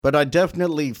but I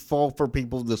definitely fall for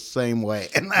people the same way,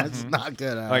 and that's not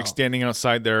good at all. Like standing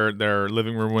outside their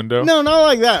living room window? No, not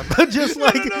like that, but just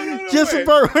like, just wait. a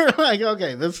part where like,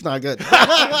 okay, this is not good.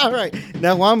 All right,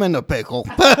 now I'm in a pickle.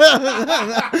 I'm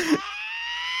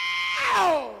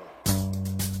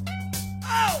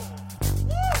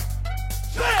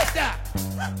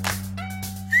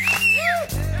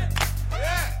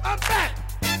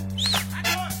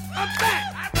I'm back.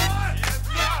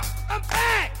 I'm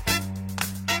back.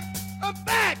 I'm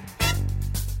back.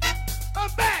 I'm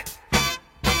back.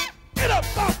 Get up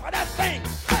off of that thing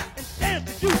and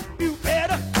dance to you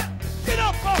better. Get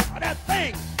up off of that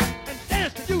thing and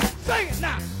dance to you. Sing it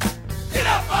now. Get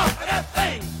up off of that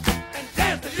thing and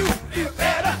dance to you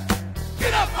better.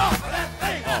 Get up off of that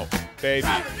thing. Oh, baby.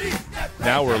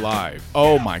 Now we're live.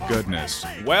 Oh my goodness.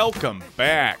 Welcome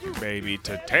back, baby,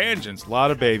 to Tangents. A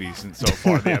lot of babies so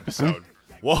far in the episode.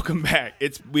 Welcome back.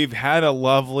 We've had a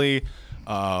lovely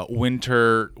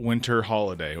winter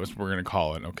holiday. That's what we're gonna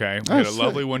call it, okay? We had a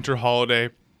lovely winter holiday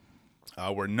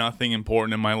where nothing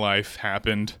important in my life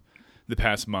happened the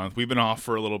past month. We've been off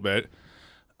for a little bit.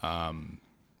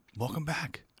 Welcome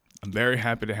back. I'm very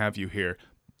happy to have you here.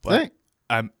 But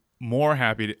I'm more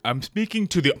happy I'm speaking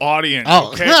to the audience,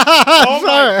 okay? Oh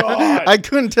my God. I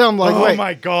couldn't tell him, like, Oh wait,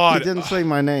 my God. he didn't say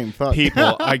my name. Fuck.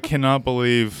 People, I cannot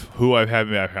believe who I've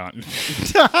had back on.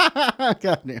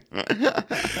 Goddamn.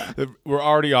 We're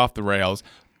already off the rails.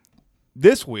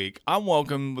 This week, I'm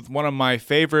welcome with one of my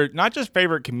favorite, not just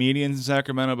favorite comedians in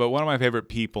Sacramento, but one of my favorite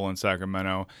people in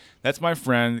Sacramento. That's my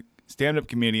friend, stand-up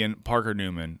comedian Parker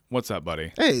Newman. What's up,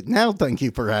 buddy? Hey, now thank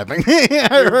you for having me.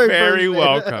 You're very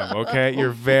welcome, okay?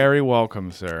 You're very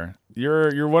welcome, sir.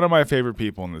 You're one of my favorite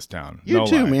people in this town. You No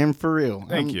too, lie. man, for real.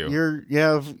 Thank you. You're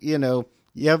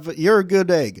a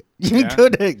good egg. Yeah?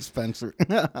 Good egg, Spencer.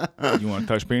 You want to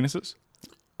touch penises?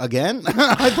 Again?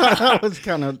 I thought that was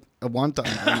kind of a one-time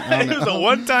thing. I don't It was know. a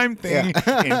one-time thing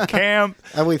in camp.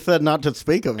 And we said not to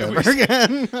speak of it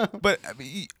again. But, I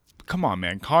mean, come on,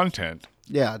 man. Content.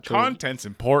 Yeah, true. Content's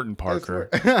important, Parker.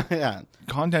 Yeah.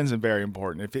 Content's very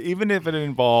important. Even if it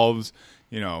involves,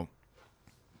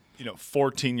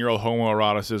 14-year-old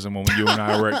homoeroticism when you and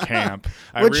I were at camp,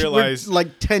 I Which realized. we're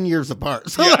like 10 years apart.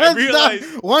 So Yeah, I that's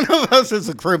realized- one of us is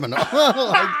a criminal.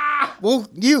 Well,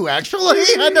 you actually.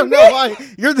 I don't know why.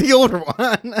 You're the older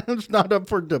one. It's not up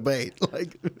for debate.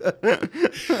 Like,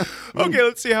 Okay,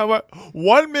 let's see how about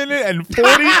 1 minute and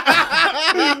 40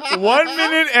 1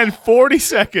 minute and 40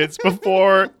 seconds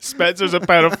before Spencer's a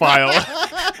pedophile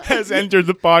has entered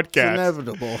the podcast.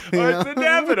 inevitable. Oh, it's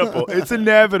inevitable. It's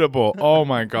inevitable. Oh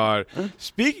my God.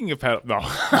 Speaking of no.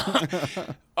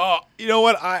 You know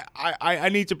what? I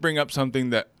need to bring up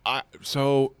something that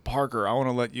so Parker, I want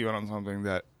to let you in on something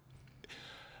that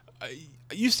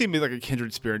you seem to be like a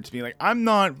kindred spirit to me. Like, I'm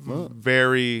not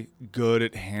very good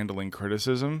at handling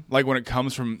criticism. Like, when it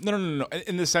comes from no.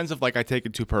 In the sense of, like, I take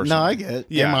it too personally. No, I get it.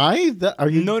 Yeah. Am I? Are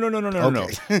you? No.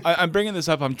 Okay. I'm bringing this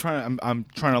up. I'm trying to like.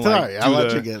 Sorry, I'll do let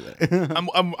the- you get it.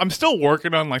 I'm still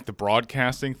working on like the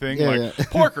broadcasting thing. Yeah, like, yeah.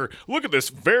 Parker, look at this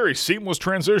very seamless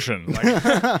transition.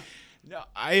 Like, no,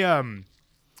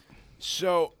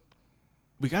 so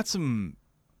we got some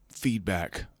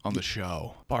feedback on the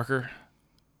show. Parker,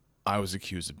 I was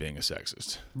accused of being a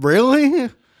sexist. Really?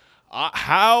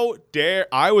 How dare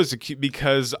I was accused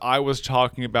because I was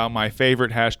talking about my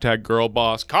favorite hashtag girl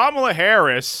boss, Kamala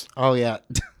Harris. Oh, yeah.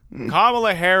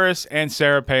 Kamala Harris and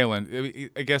Sarah Palin.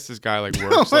 I guess this guy like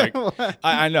works like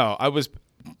I know. I was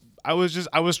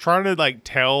trying to like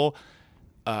tell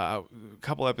a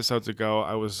couple episodes ago.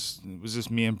 It was just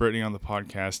me and Brittany on the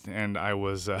podcast, and I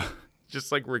was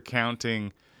just like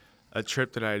recounting a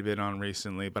trip that I had been on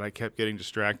recently, but I kept getting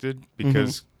distracted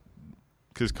because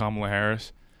Kamala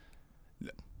Harris.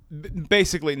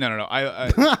 Basically, no.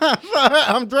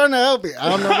 I'm trying to help you. I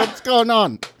don't know what's going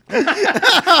on.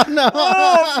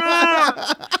 Oh, man.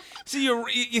 See,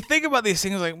 you think about these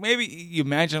things like maybe you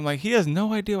imagine I'm like he has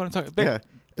no idea what I'm talking about. Yeah.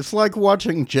 It's like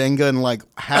watching Jenga and like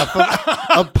half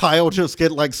of a pile just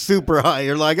get like super high.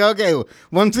 You're like, okay,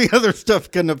 when's the other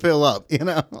stuff gonna fill up? You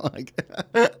know, like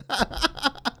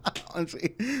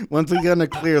when's he gonna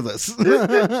clear this? No,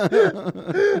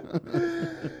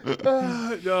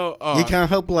 You can't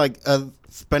help like a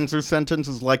Spencer sentence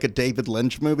is like a David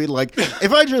Lynch movie. Like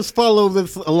if I just follow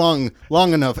this along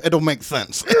long enough, it'll make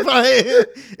sense.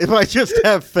 If I just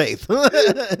have faith. That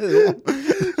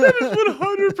is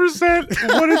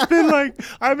 100% what it's been like.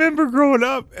 I remember growing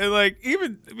up and like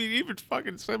even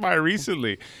fucking semi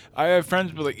recently, I have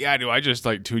friends be like, yeah, dude, I just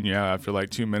like tune you out after like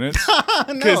 2 minutes.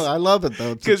 No, I love it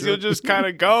though. Because you'll just kind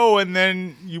of go and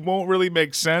then you won't really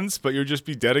make sense, but you'll just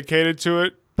be dedicated to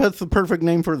it. That's the perfect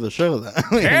name for the show, though.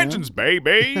 You know? Tangents,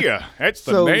 baby. That's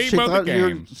the So name she of the thought you're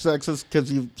game. sexist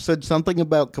because you said something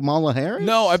about Kamala Harris?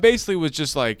 No, I basically was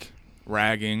just like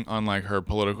ragging on like her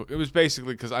political. It was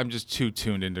basically because I'm just too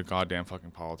tuned into goddamn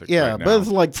fucking politics. Yeah, right now. but it's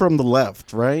like from the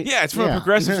left, right? Yeah, it's from a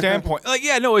progressive standpoint. Like,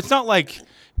 yeah, no, it's not like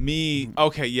me.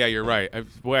 Okay, yeah, you're right. The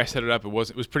way I set it up, it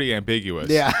was pretty ambiguous.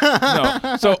 Yeah.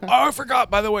 No. So, I forgot,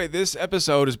 by the way, this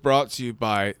episode is brought to you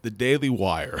by the Daily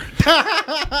Wire.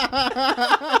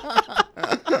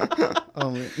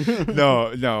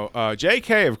 No.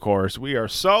 JK, of course. We're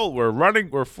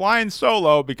flying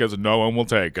solo because no one will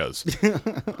take us.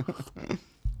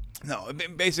 No,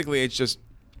 basically, it's just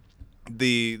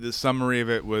the summary of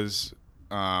it was,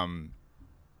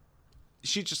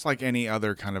 she's just like any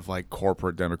other kind of like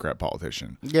corporate Democrat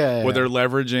politician. Yeah. Where they're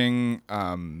leveraging,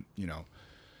 I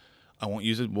won't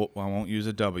use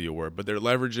a W word, but they're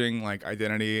leveraging like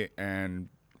identity and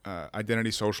identity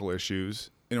social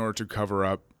issues in order to cover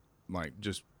up like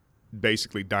just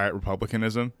basically diet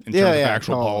republicanism in terms of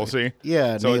actual policy.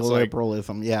 Yeah, so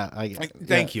neoliberalism. I get it.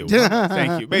 Thank you.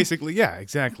 Thank you. Basically, yeah,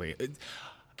 exactly.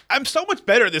 I'm so much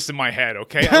better at this in my head,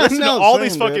 okay? I listen to all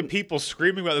these fucking people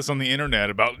screaming about this on the internet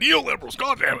about neoliberals.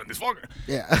 God damn it, these fucking...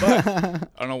 Yeah. But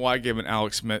I don't know why I gave an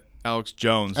Alex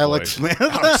Jones Alex voice. Smith.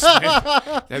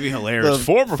 That'd be hilarious. The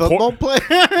Former football player.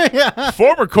 Yeah.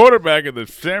 former quarterback of the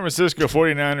San Francisco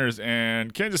 49ers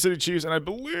and Kansas City Chiefs, and I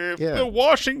believe the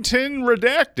Washington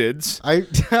Redacteds.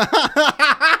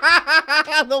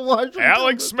 The Washington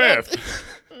Alex Smith.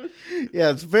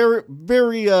 Yeah, it's very,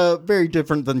 very, very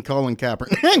different than Colin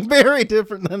Kaepernick. Very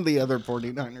different than the other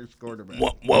 49ers quarterback.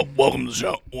 Well, welcome to the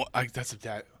show. Well, that's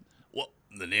that. Well,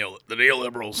 the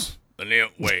neoliberals.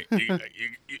 Wait,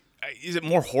 is it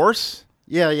more hoarse?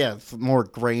 Yeah, it's more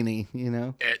grainy, you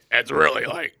know. It's really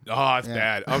like, it's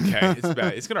bad. Okay, it's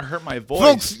bad. It's gonna hurt my voice.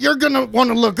 Folks, you're gonna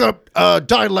want to look up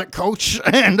dialect coach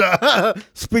and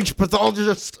speech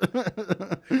pathologist. So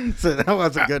that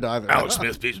wasn't good either. Alex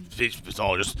Smith, speech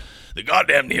pathologist. The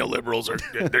goddamn neoliberals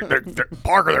they're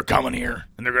Parker. They're coming here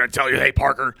and they're gonna tell you, hey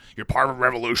Parker, you're part of a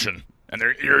revolution, and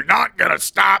you're not gonna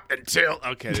stop until.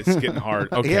 Okay, this is getting hard.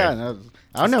 Okay, Yeah, no,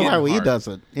 I don't know how he does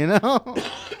it. You know.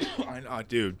 I know,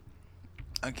 dude.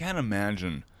 I can't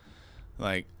imagine,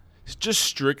 like, just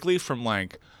strictly from,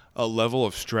 like, a level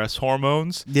of stress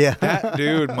hormones. Yeah. That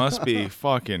dude must be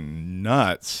fucking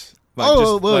nuts.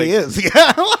 Like, he is.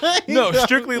 Yeah. No,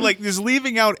 strictly, like, just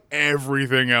leaving out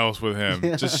everything else with him.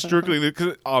 Yeah. Just strictly,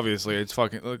 because obviously it's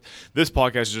fucking, look, this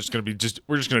podcast is just going to be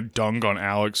we're just going to dunk on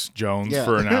Alex Jones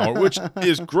for an hour, which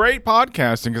is great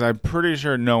podcasting because I'm pretty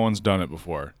sure no one's done it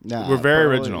before. Nah, we're very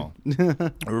original. We're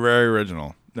very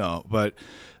original. No, but...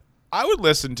 I would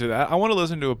listen to that. I want to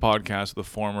listen to a podcast with a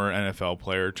former NFL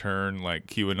player turn like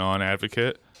QAnon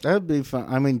advocate. That'd be fun.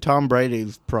 I mean, Tom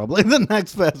Brady's probably the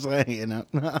next best thing, you know.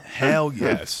 Hell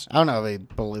yes. I don't know if he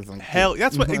believes in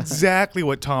that's exactly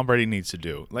what Tom Brady needs to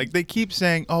do. Like they keep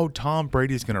saying, "Oh, Tom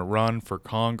Brady's going to run for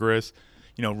Congress."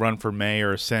 Run for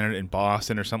mayor or senate in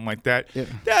Boston or something like that. Yeah.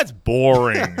 That's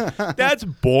boring. That's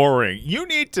boring. You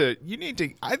need to.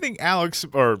 I think Alex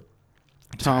or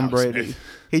Tom Brady. Smith.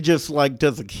 He just like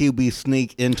does a QB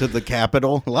sneak into the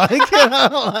Capitol, like,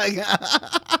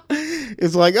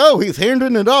 it's like, oh, he's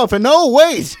handing it off, and oh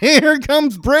wait, here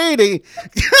comes Brady.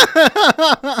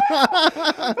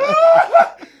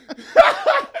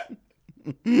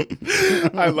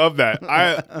 I love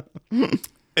that.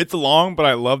 It's long, but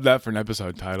I love that for an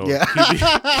episode title. Yeah.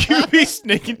 QB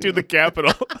sneaking to the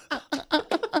Capitol.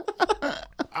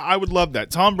 I would love that.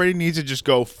 Tom Brady needs to just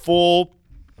go full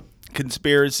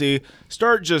conspiracy,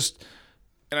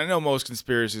 and I know most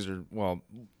conspiracies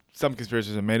some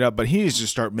conspiracies are made up, but he needs to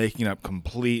start making up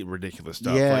complete ridiculous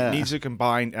stuff. Like needs to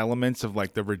combine elements of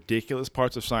like the ridiculous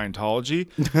parts of Scientology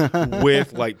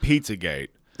with like Pizzagate.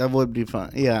 That would be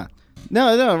fun. Yeah.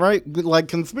 No, right? Like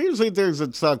conspiracy theories,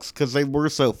 it sucks because they were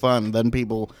so fun. Then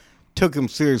people took them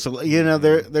seriously. You know,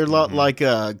 they're a lot like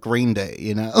Green Day.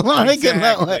 You know, like exactly. in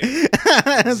that way.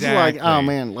 It's like, oh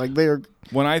man, like they're.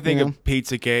 When I think of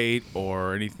Pizzagate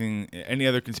or any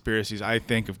other conspiracies, I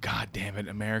think of, God damn it,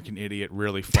 American Idiot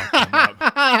really fucked them up.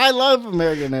 I love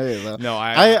American Idiot, though. No,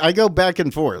 I go back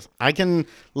and forth. I can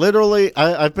literally,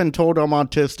 I've been told I'm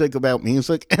autistic about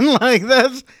music, and like,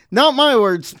 that's not my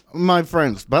words, my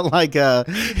friends, but like,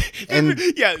 and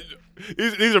yeah.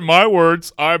 These are my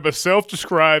words. I'm a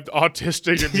self-described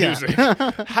autistic in music.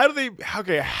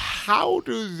 How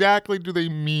exactly do they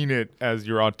mean it as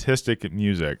you're autistic at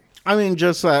music? I mean,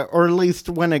 just, or at least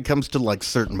when it comes to, like,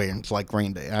 certain bands, like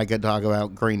Green Day. I could talk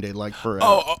about Green Day, like, for...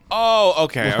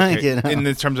 okay. Like, you know.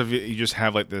 In terms of, you just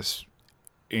have, like, this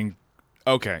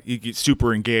Okay, you get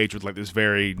super engaged with like this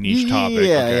very niche topic. Yeah,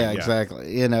 Okay, yeah,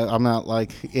 exactly. You know, I'm not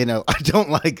like, you know, I don't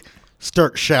like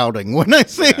start shouting when I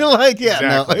say like, yeah,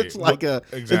 exactly. no, it's like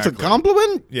it's a Exactly.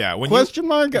 compliment. Yeah, when Question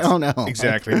mark? Oh no,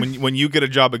 Exactly. when you get a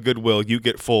job at Goodwill, you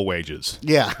get full wages.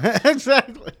 Yeah,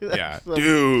 exactly. Yeah, That's-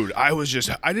 dude, I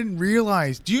didn't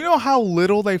realize. Do you know how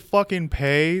little they fucking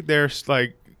pay? There's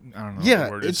like, I don't know. Yeah,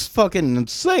 the word it's is. fucking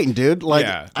insane, dude. Like,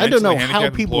 Yeah, I don't know mentally how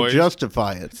handicapped people employees.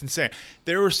 justify it. It's insane.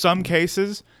 There were some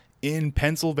cases in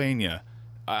Pennsylvania.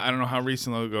 I don't know how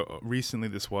recently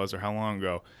this was or how long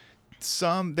ago.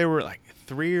 There were like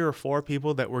 3 or 4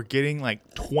 people that were getting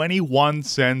like 21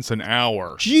 cents an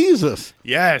hour. Jesus.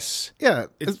 Yes. Yeah.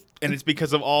 It's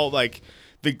because of all like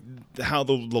how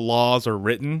the laws are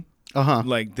written. Uh-huh.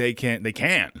 Like they can.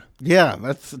 Yeah,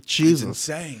 that's It's Jesus.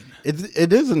 insane.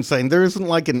 It is insane. There isn't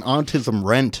like an autism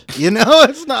rent. You know,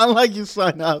 it's not like you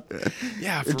sign up.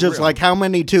 Yeah, It's for just real. like how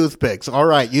many toothpicks? All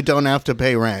right, you don't have to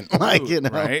pay rent. Like, you know.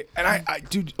 Right? And I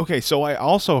dude, okay, so I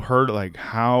also heard like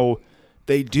how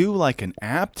they do like an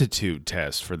aptitude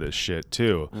test for this shit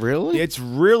too. Really? It's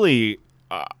really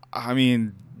I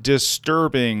mean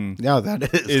disturbing. Yeah,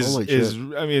 that is. Holy Is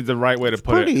shit. I mean the right way to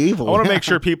put it. pretty evil, I want to yeah. make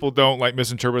sure people don't like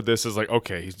misinterpret this as like,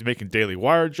 okay, he's making Daily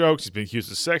Wire jokes, he's being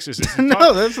accused of sexist.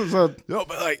 No, this is a. No,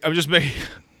 but like I'm just making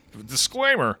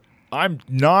disclaimer. I'm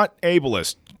not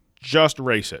ableist, just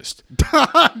racist.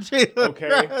 Jesus.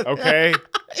 Okay, okay.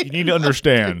 You need to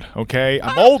understand. Okay,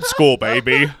 I'm old school,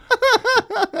 baby.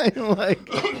 Like,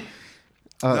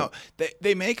 No,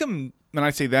 they make them. When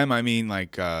I say them, I mean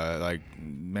like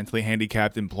mentally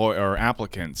handicapped employee or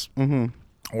applicants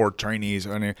or trainees.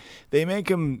 Or they make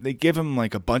them. They give them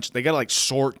like a bunch. They got to like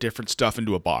sort different stuff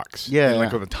into a box. Yeah, and,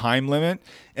 like yeah. with a time limit,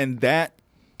 and that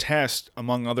test,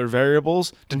 among other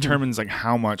variables, determines like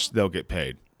how much they'll get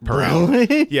paid per hour.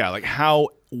 really? Yeah, like how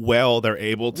well they're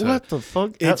able to. What the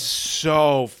fuck?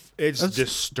 It's That's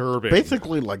disturbing.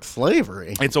 Basically like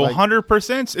slavery. It's like,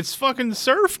 100%. It's fucking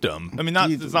serfdom. I mean,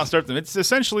 Jesus. it's not serfdom. It's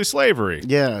essentially slavery.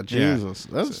 Yeah, Jesus.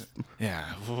 That's Yeah.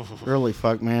 really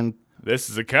fucked, man.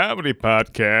 This is a comedy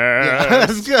podcast. Yeah,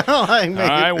 let's go. Like, make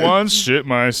I it- once shit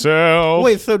myself.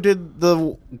 Wait, so did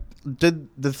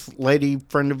this lady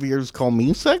friend of yours call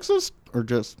me sexist or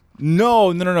just? No.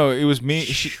 It was me.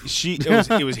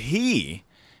 It was he.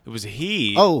 It was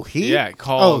he. Oh, he? Yeah. Oh,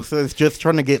 Called. so it's just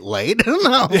trying to get laid?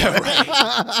 No. Yeah,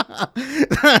 right.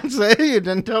 That's it. You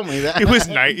didn't tell me that. He was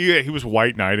he was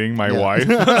white knighting my wife.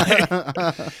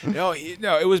 No,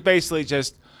 it was basically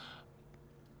just.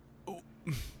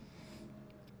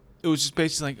 It was just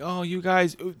basically like, oh, you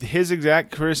guys. His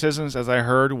exact criticisms, as I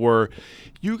heard, were,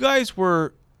 you guys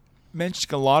were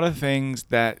mentioning a lot of things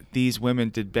that these women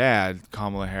did bad,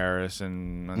 Kamala Harris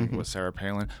and I think it was Sarah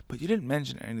Palin, but you didn't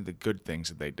mention any of the good things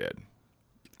that they did.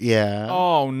 Yeah.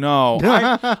 Oh no,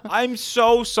 I'm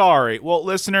so sorry. Well,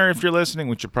 listener, if you're listening,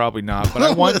 which you're probably not, but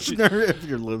I want you. Listener, if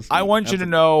you're listening. I want you to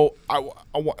know,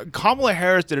 Kamala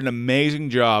Harris did an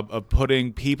amazing job of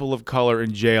putting people of color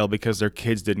in jail because their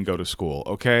kids didn't go to school.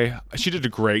 Okay, she did a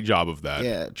great job of that.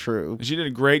 Yeah, true. She did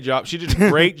a great job. She did a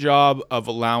great job of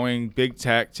allowing big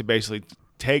tech to basically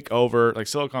take over, like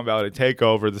Silicon Valley, to take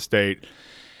over the state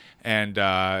and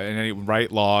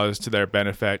write laws to their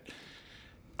benefit.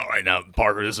 All right, now,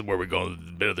 Parker, this is where we go to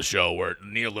the bit of the show where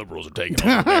neoliberals are taking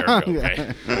over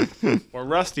America, okay? Well,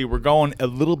 Rusty, we're going a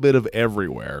little bit of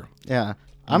everywhere. Yeah.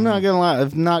 I'm not gonna lie.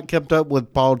 I've not kept up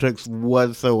with politics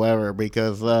whatsoever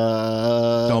because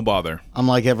Don't bother. I'm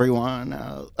like everyone.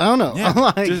 I don't know. Yeah, I'm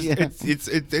like, just, yeah.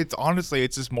 it's honestly,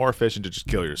 it's just more efficient to just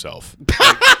kill yourself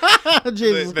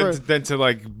Jesus Christ. than to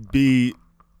like be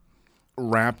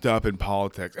wrapped up in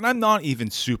politics. And I'm not even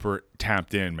super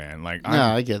tapped in, man. Like, No,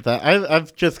 I get that.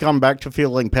 I've just gone back to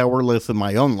feeling powerless in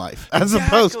my own life, as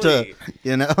opposed to, Exactly.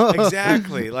 you know.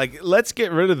 exactly. Like, let's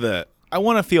get rid of the. I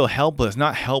want to feel helpless,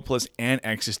 not helpless and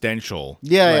existential.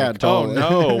 Yeah, Like, yeah, totally.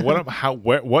 Oh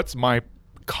no, what's my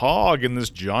cog in this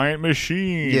giant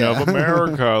machine Yeah. of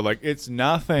America? Like, it's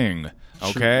nothing.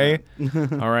 Okay,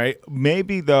 all right.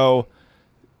 Maybe though.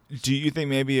 Do you think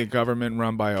maybe a government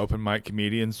run by open mic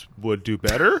comedians would do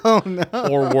better? Oh, no.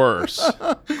 Or worse?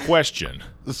 Question.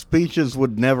 The speeches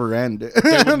would never end.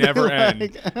 They would never end.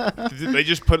 They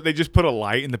just put a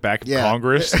light in the back of Yeah.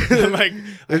 Congress. Like,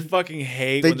 I fucking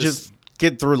hate They when this. just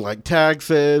get through like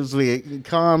taxes, the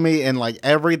economy, and like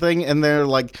everything, and they're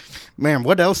like, "Man,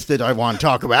 what else did I want to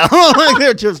talk about?" Like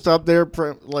they're just up there,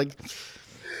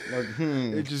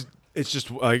 It's just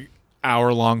like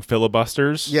hour-long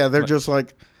filibusters. Yeah, they're just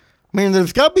like, Man,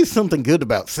 there's got to be something good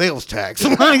about sales tax.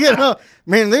 Like,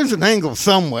 man, there's an angle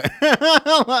somewhere.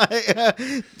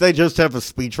 Like, they just have a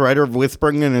speechwriter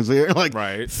whispering in his ear, like,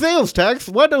 Right. sales tax,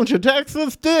 why don't you tax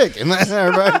this dick? And then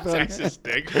everybody's like, Texas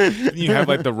dick. You have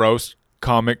like the roast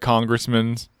comic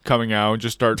congressmen coming out and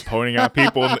just start pointing out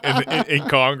people in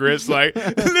Congress, like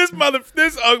this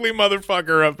ugly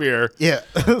motherfucker up here. yeah.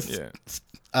 Yeah.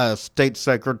 State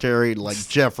Secretary like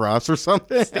Jeff Ross or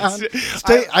something.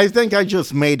 I think I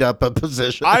just made up a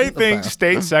position. I think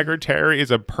state secretary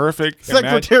is a perfect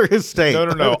Secretary of State.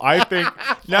 No. I think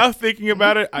now thinking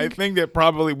about it, I think that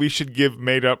probably we should give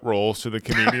made up roles to the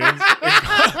comedians.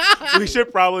 We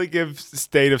should probably give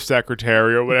state of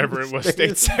secretary or whatever it was,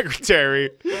 state secretary.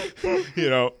 You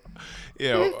know,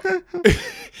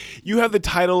 you have the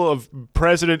title of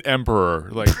President Emperor.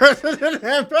 Like President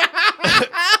Emperor.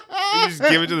 you just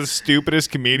give it to the stupidest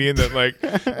comedian that like.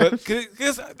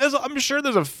 Because I'm sure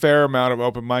there's a fair amount of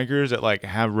open micers that like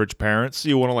have rich parents, so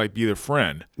you want to like be their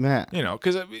friend. Yeah. You know,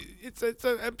 because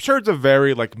I'm sure it's a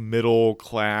very like middle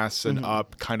class and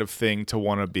up kind of thing to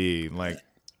want to be like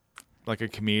a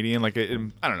comedian. Like I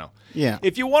don't know. Yeah.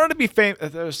 If you wanted to be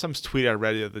famous, there was some tweet I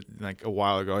read like a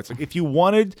while ago. It's like if you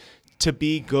wanted to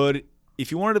be good. If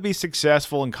you wanted to be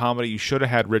successful in comedy, you should have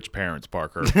had rich parents,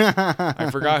 Parker. I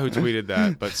forgot who tweeted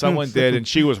that, but someone did, and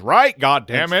she was right. God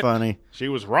damn it! Funny. She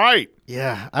was right.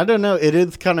 Yeah, I don't know. It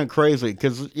is kind of crazy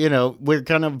because, we're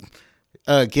kind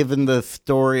of given the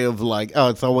story of like, oh,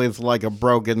 it's always like a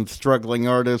broken, struggling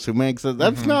artist who makes it.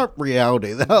 That's not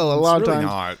reality, though. A lot of really times,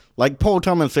 not. like Paul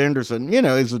Thomas Anderson,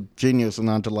 is a genius, and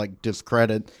not to like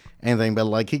discredit anything, but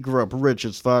like he grew up rich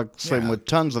as fuck. Same with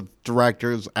tons of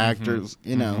directors, actors,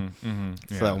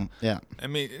 So, yeah. I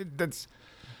mean, it's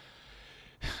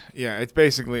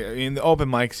basically, the open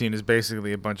mic scene is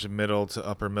basically a bunch of middle to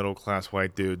upper middle class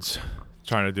white dudes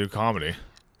trying to do comedy.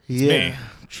 Yeah, me.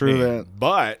 true Me. that.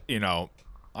 But,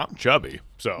 I'm chubby,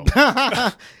 so.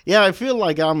 Yeah, I feel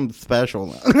like I'm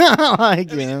special. Like,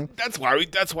 That's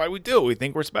why we do. We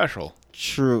think we're special.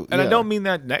 True. And I don't mean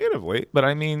that negatively, but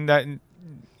I mean that,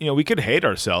 we could hate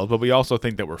ourselves, but we also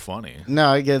think that we're funny. No,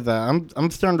 I get that. I'm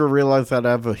starting to realize that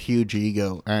I have a huge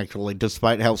ego, actually,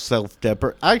 despite how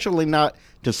actually not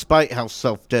despite how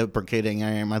self-deprecating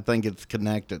I am. I think it's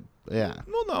connected. Yeah.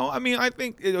 Well, no, I mean, I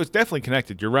think it was definitely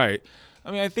connected. You're right. I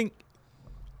mean, I think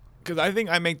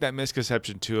I make that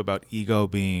misconception too about ego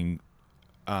being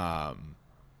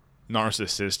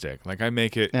narcissistic. Like I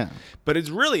make it, but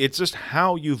it's just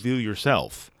how you view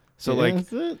yourself. So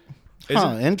Is it?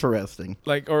 Interesting.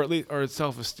 Like, or at least, or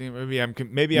self-esteem. Maybe I'm.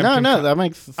 No, that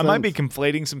makes sense. I might be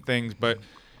conflating some things, but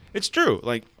it's true.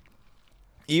 Like,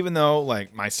 even though,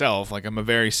 like myself, like I'm a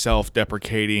very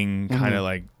self-deprecating kind of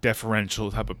like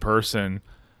deferential type of person,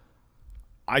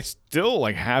 I still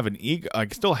like have an ego. I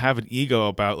still have an ego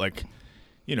about like,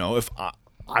 if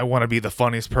I want to be the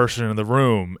funniest person in the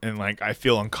room, and like I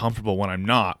feel uncomfortable when I'm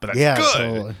not. But that's good.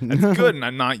 Totally. That's good, and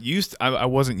I'm not used. I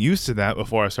wasn't used to that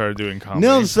before I started doing comedy.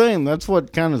 No, same. That's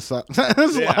what kind of sucks.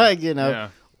 It's like,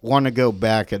 want to go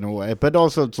back in a way, but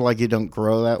also it's like you don't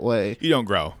grow that way. You don't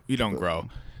grow.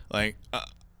 Like,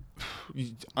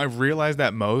 I realized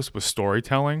that most with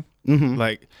storytelling.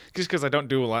 Like, just because I don't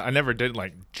do a lot, I never did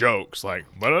like jokes, like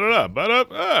with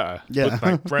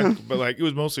my friends, but like it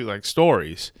was mostly like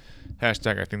stories.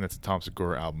 Hashtag, I think that's a Tom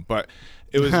Segura album, but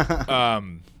it was.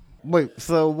 Wait,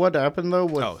 so what happened though?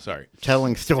 With sorry,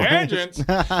 telling stories. Tangents.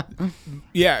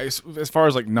 Yeah, as far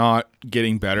as like not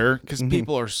getting better, because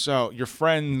people are your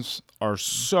friends are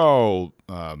so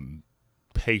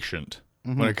patient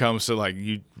when it comes to like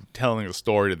you telling a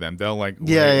story to them. They'll like,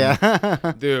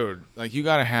 dude, like you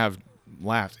gotta have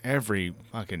laughs every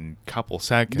fucking couple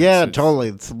seconds. Yeah, totally.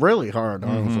 It's really hard,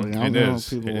 honestly.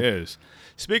 It is.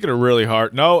 Speaking of really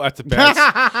hard, no, that's a bad.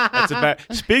 That's a bad.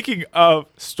 Speaking of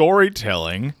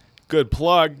storytelling, good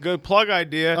plug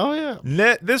idea. Oh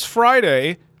yeah. This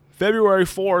Friday, February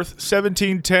 4th,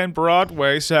 1710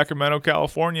 Broadway, Sacramento,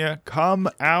 California. Come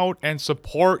out and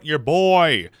support your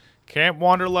boy. Camp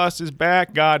Wanderlust is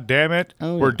back. God damn it,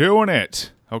 we're doing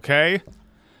it. Okay,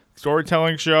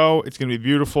 storytelling show. It's gonna be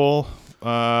beautiful.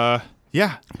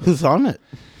 Yeah. Who's on it?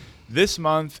 This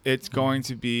month, it's going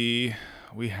to be.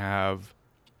 We have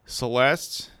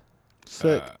Celeste,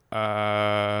 Sick.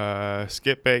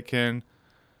 Skip Bacon,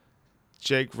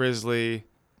 Jake Risley,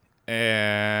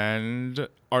 and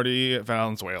Artie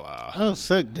Valenzuela. Oh,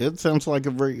 sick, dude. Sounds like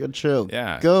a very good show.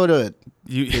 Yeah. Go to it.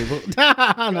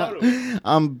 No.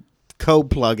 I'm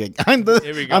co-plugging. I'm the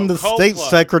Co-plug. state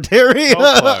secretary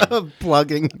Co-plug. of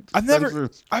plugging. I've never.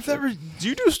 Do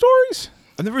you do stories?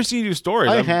 I've never seen you do stories.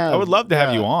 I I would love to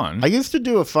have you on. I used to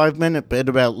do a 5-minute bit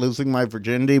about losing my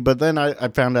virginity, but then I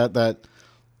found out that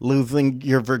losing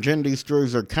your virginity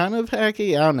stories are kind of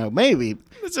hacky. I don't know. Maybe.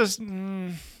 It's just,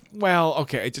 well,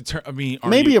 okay. It's I mean,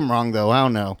 Maybe I'm wrong, though. I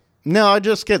don't know. No, I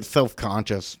just get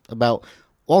self-conscious about...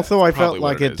 Also, I felt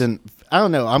like it didn't... I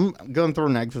don't know. I'm going through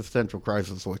an existential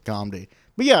crisis with comedy.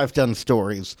 But yeah, I've done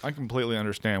stories. I completely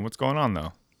understand. What's going on,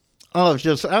 though? Oh, it's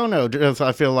just... I don't know. Just,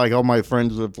 I feel like all my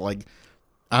friends have, like...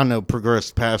 I don't know,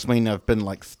 progressed past me, and I've been,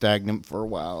 like, stagnant for a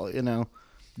while, you know?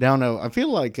 I don't know. I feel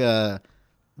like the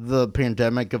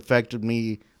pandemic affected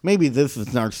me. Maybe this is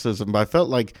narcissism, but I felt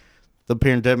like the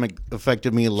pandemic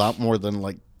affected me a lot more than,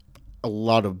 like, a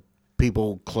lot of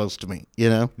people close to me, you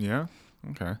know? Yeah?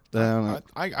 Okay.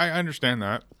 I understand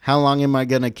that. How long am I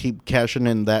going to keep cashing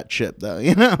in that chip, though?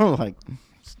 You know? Like,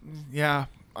 yeah,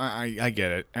 I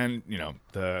get it. And, you know,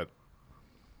 the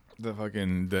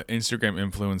Instagram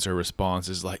influencer response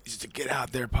is like, get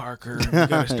out there, Parker. You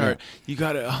gotta start. You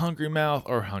got a hungry mouth.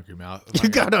 You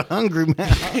got a hungry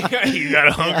mouth. You got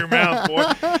a hungry mouth,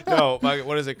 boy. No,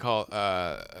 what is it called?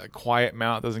 A quiet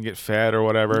mouth doesn't get fed or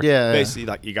whatever. Yeah. Basically,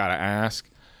 like, you gotta ask.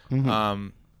 Mm-hmm.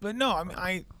 But no, I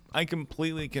mean, I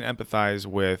completely can empathize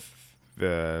with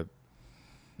the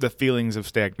feelings of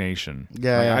stagnation.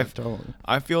 Yeah, like, totally.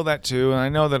 I feel that too, and I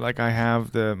know that, like,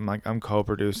 I'm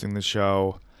co-producing the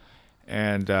show.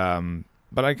 And,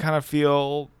 but I kind of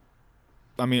feel,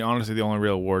 I mean, honestly, the only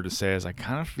real word to say is I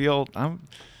kind of feel,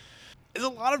 there's a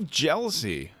lot of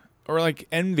jealousy or like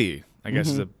envy, I guess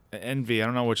is envy. I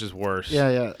don't know which is worse.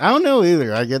 Yeah. I don't know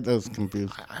either. I get those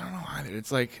confused. I don't know either.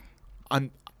 It's like,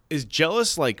 is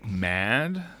jealous like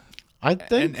mad I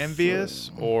think and envious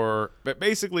or, but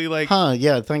basically like.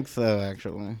 Yeah, I think so,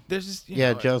 actually. There's just,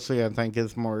 jealousy, I think,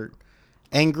 is more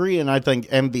angry, and I think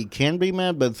envy can be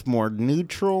mad, but it's more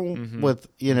neutral with,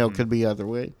 could be other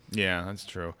way. Yeah, that's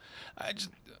true. I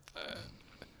just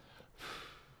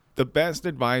the best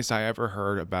advice I ever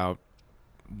heard about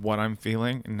what I'm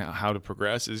feeling and how to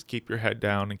progress is keep your head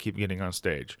down and keep getting on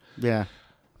stage. Yeah.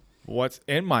 What's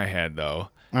in my head,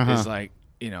 though, is like,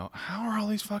 how are all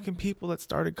these fucking people that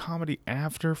started comedy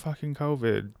after fucking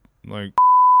COVID, like...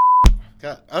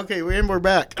 Okay, we're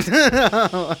back.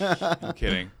 I'm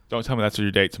kidding. Don't tell me that's who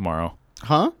your date tomorrow.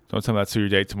 Huh? Don't tell me that's who your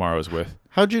date tomorrow is with.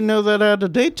 How'd you know that I had a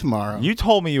date tomorrow? You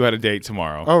told me you had a date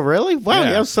tomorrow. Oh, really? Wow, Yeah.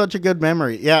 you have such a good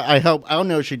memory. Yeah, I hope. I don't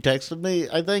know. She texted me,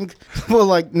 I think. Well,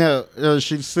 like, no,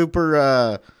 she's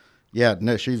super,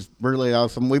 she's really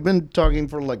awesome. We've been talking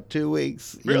for like 2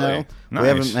 weeks, you Really? know? Nice. We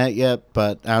haven't met yet,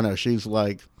 but I don't know. She's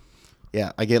like,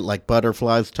 yeah, I get like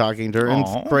butterflies talking to her, and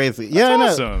Aw, it's crazy. that's Yeah, I know.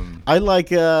 awesome. I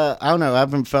like, I don't know. I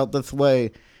haven't felt this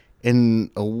way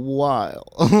in a while.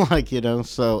 Like,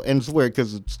 so, and it's weird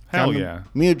because it's Hell kind of yeah.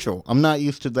 mutual. I'm not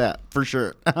used to that, for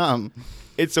sure.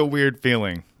 It's a weird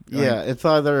feeling. Yeah, it's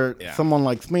either Yeah. someone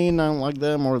likes me and I don't like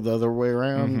them, or the other way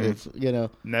around. It's,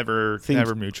 Never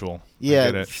mutual. I yeah,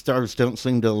 get it. stars don't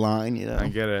seem to align, I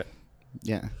get it.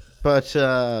 Yeah. But,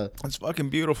 It's fucking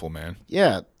beautiful, man.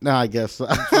 yeah, no, I guess.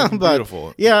 But,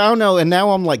 Beautiful. yeah, I don't know. And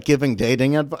now I'm like giving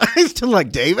dating advice to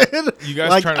like David. You guys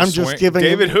like, trying to I'm swing? just giving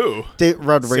David him, who?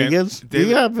 Rodriguez. Sam- Do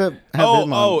you have him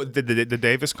on? The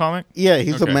Davis comic? Yeah,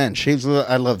 he's Okay. a mensch.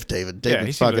 I love David. Yeah,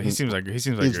 David's he seems like he's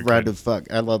a good rad kid. as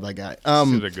fuck. I love that guy.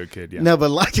 Seems like a good kid, yeah. No, but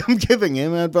like I'm giving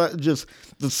him advice, just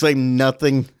the same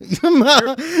nothing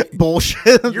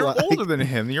bullshit. You're like, older than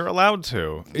him. You're allowed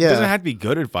to. It Yeah. doesn't have to be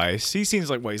good advice. He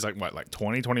seems like, he's like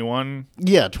 20, 21?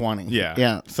 Yeah, 20. Yeah.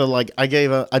 Yeah. So like I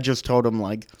just told him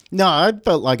like, no, I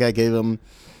felt like I gave him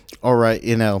all right, I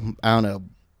don't know.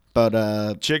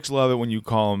 But Chicks love it when you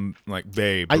call him like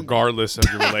babe, regardless of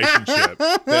your relationship.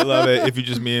 They love it if you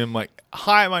just meet him like,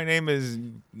 hi, my name is,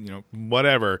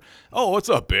 whatever. Oh, what's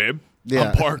up, babe? yeah,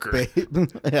 I'm Parker. babe.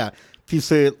 Yeah. If you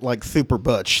say it like super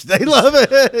butch, they love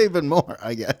it even more,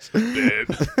 I guess. Babe.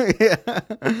 Yeah.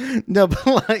 No, but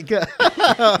like,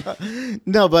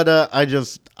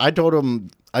 I told him,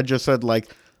 I just said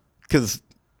like, because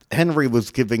Henry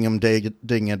was giving him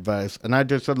dating advice, and I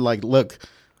just said like, look,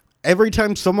 every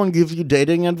time someone gives you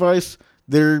dating advice,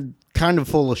 they're kind of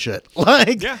full of shit.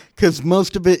 Like, Yeah. because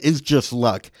most of it is just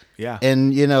luck. Yeah.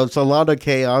 And, it's a lot of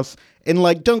chaos. And,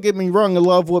 like, don't get me wrong, a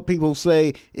lot of what people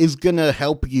say is going to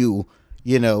help you.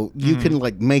 You can,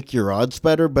 like, make your odds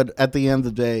better. But at the end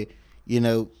of the day,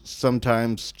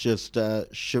 sometimes just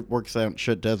shit works out,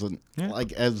 shit doesn't. Yeah.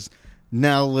 Like, as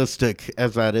nihilistic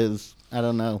as that is, I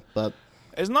don't know. But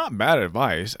It's not bad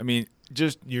advice. I mean,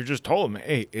 you're just told him,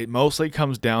 hey, it mostly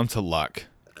comes down to luck.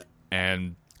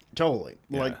 And totally.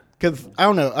 Yeah. Like, because, I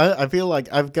don't know, I feel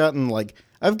like I've gotten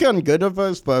good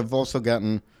advice, but I've also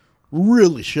gotten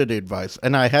really shitty advice.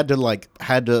 And I had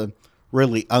to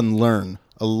really unlearn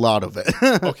a lot of it.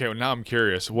 Okay, well, now I'm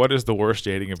curious. What is the worst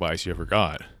dating advice you ever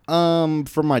got?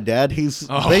 From my dad, he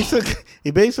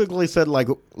basically said like,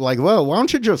 well, why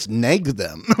don't you just neg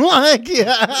them? Like,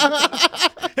 yeah.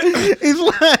 He's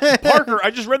like, Parker,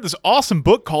 I just read this awesome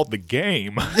book called The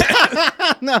Game.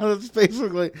 no, it's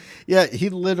basically, yeah. He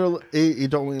literally, he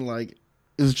told me like,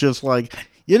 it's just like,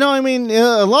 you know, I mean,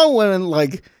 a lot of women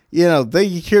like, you know, they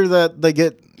hear that they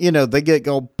get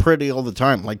all pretty all the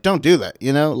time. Like, don't do that,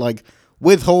 you know, like.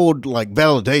 Withhold like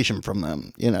validation from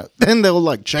them, you know. Then they'll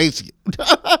like chase you.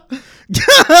 Oh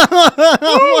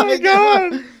my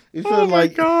god! He said,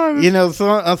 like, you know,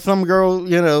 some girl,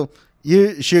 you know,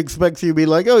 she expects you to be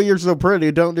like, oh, you're so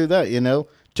pretty. Don't do that, you know.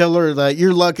 Tell her that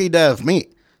you're lucky to have me.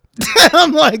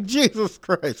 I'm like, Jesus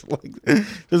Christ, like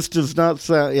this does not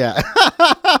sound. Yeah.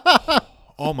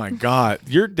 Oh my god,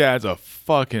 your dad's a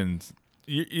fucking.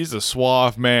 He's a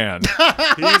suave man.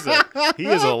 He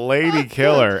is a lady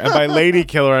killer, and by lady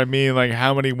killer I mean like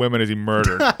how many women has he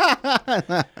murdered?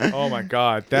 Oh my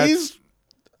god, that's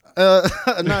not.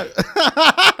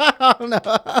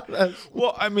 No.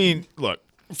 Well, I mean, look,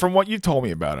 from what you told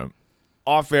me about him,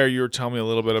 off air you were telling me a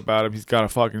little bit about him. He's got a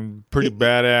fucking pretty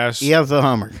badass. He has a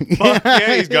Hummer. Fuck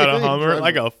yeah, he's got a Hummer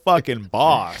like a fucking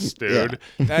boss, dude.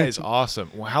 Yeah. That is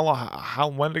awesome.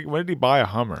 Well, when did he buy a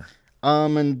Hummer?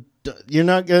 And you're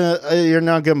not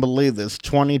gonna believe this.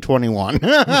 2021.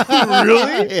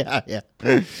 Really? Yeah.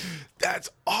 That's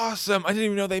awesome. I didn't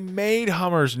even know they made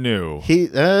Hummers new.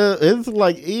 It's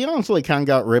like he honestly kind of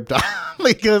got ripped off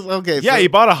because Yeah, he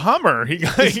bought a Hummer. He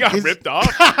got ripped off.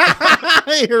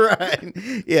 You're right.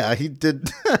 Yeah, he did.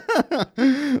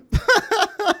 But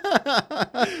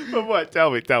what?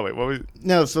 Tell me. What was?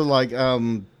 No, so like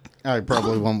I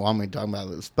probably won't want me talking about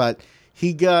this, but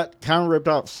he got kind of ripped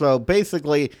off. So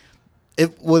basically,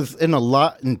 it was in a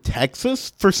lot in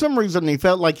Texas. For some reason, he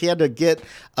felt like he had to get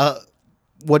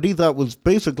what he thought was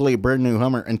basically a brand new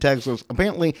Hummer in Texas.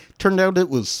 Apparently, turned out it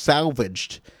was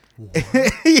salvaged.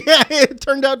 Yeah, it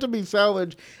turned out to be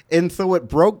salvaged, and so it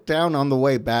broke down on the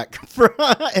way back from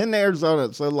in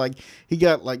Arizona. So like he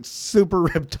got like super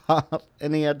ripped off,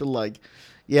 and he had to like,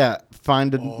 yeah,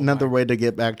 find another way to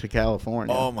get back to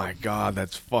California. Oh my god,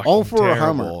 that's fucking all for terrible. a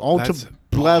Hummer, all to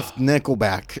bless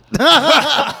Nickelback.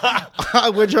 I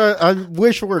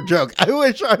wish were a joke. I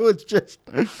wish I was just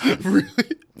Really?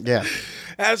 yeah.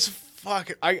 That's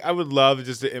fucking. I would love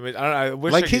just the image. I don't know. I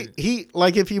wish Like I could, he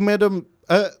like if you met him,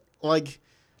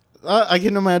 I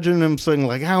can imagine him saying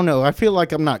like, I don't know, I feel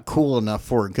like I'm not cool enough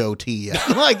for a goatee yet.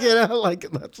 Like, you know, like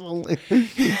that's only.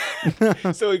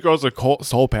 So he grows a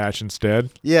soul patch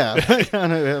instead. Yeah,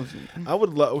 kind of. I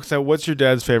would love. So, what's your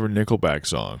dad's favorite Nickelback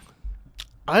song?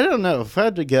 I don't know. If I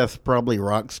had to guess, probably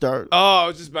Rockstar. Oh, I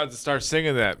was just about to start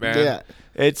singing that, man. Yeah.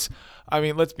 It's. I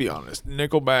mean, let's be honest.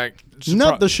 Nickelback.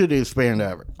 Not the shittiest band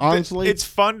ever. Honestly, it's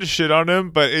fun to shit on him,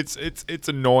 but it's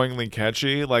annoyingly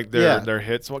catchy. Like their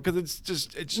hits, because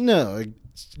it's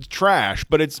trash,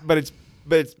 but it's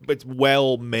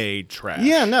well made trash.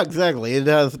 yeah, no, exactly. It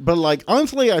does. But like,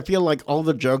 honestly, I feel like all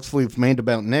the jokes we've made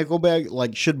about Nickelback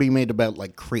like should be made about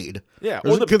like Creed. Yeah,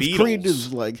 or the Beatles. Creed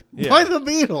is like, why the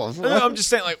Beatles? No, I'm just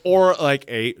saying, like, or like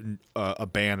a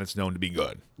band that's known to be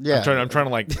good. Yeah. I'm trying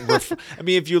to like. I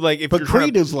mean, if you're But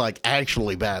Creed is like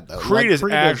actually bad though. Creed is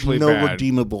actually has no bad.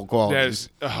 redeemable qualities.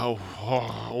 Where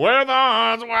the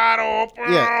eyes wide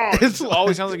open. Yeah, It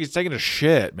always sounds like he's taking a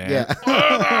shit, man. Yeah.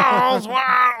 Where the eyes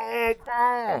wide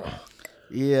open.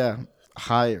 Yeah,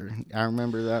 Higher. I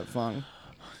remember that song.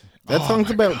 That song's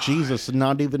about Jesus and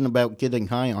not even about getting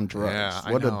high on drugs. Yeah,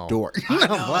 I what know. a dork.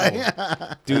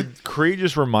 Dude, Creed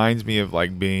just reminds me of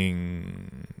like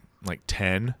being like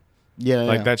 10. Yeah,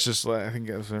 Like yeah. that's just like, I think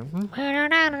it was Can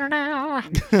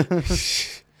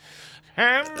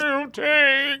you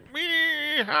take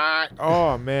me high?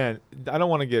 Oh man, I don't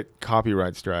want to get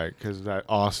copyright strike because of that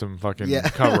awesome fucking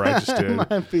cover I just did.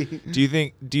 Might be. Do you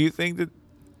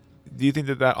think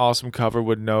that awesome cover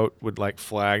would like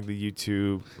flag the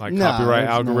YouTube like Nah, copyright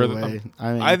there's no algorithm? way.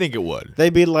 I mean, I think it would.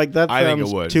 They'd be like, that I think it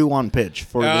sounds would. too on pitch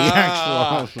for the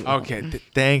actual. Okay,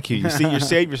 thank you. You see, you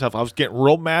saved yourself. I was getting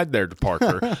real mad there,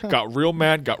 Parker. Got real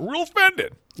mad. Got real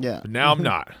offended. Yeah. But now I'm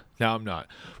not.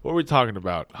 What were we talking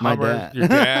about? My Hummer.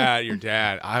 dad. Your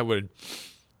dad. I would.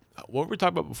 What were we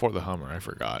talking about before the Hummer? I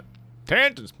forgot.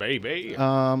 Tangents, baby.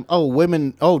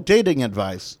 Women. Oh, dating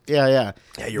advice. Yeah.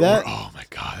 Yeah, oh my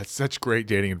god, that's such great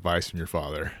dating advice from your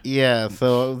father. Yeah,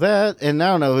 so that, and I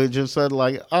don't know, he just said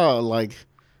like, oh, like,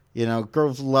 you know,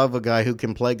 girls love a guy who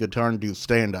can play guitar and do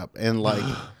stand up, and like,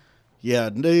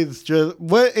 yeah, it's just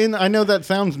what. And I know that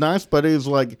sounds nice, but it's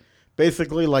like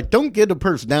basically like, don't get a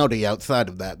personality outside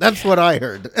of that. That's what I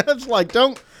heard. It's like,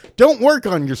 don't work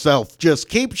on yourself. Just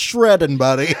keep shredding,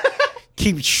 buddy.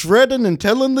 Keep shredding and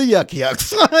telling the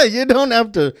yucks. You don't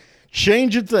have to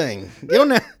change a thing.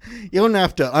 You don't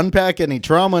have to unpack any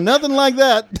trauma, nothing like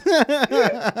that.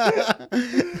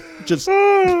 Just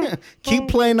keep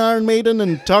playing Iron Maiden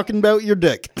and talking about your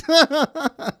dick.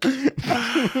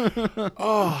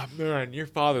 Oh man, your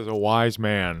father's a wise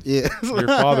man. Yeah. Your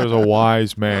father's a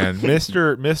wise man,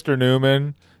 Mr.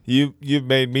 Newman. You've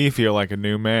made me feel like a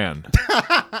new man.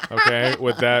 Okay,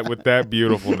 with that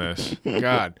beautifuln's.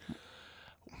 God,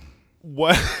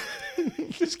 what?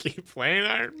 Just keep playing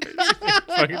Iron Maiden,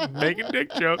 fucking making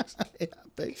dick jokes. Yeah,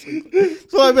 basically.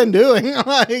 That's what I've been doing.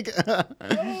 Like,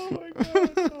 Oh my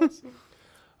god, that's awesome.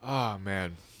 Oh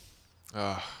man,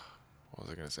 what was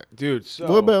I gonna say, dude? So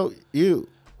what about you?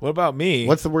 what about me?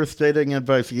 What's the worst dating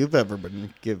advice you've ever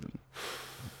been given?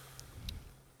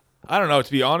 I don't know.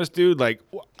 To be honest, dude, like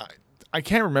I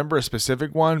can't remember a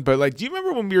specific one, but like, do you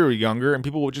remember when we were younger and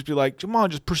people would just be like, "Come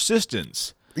on, just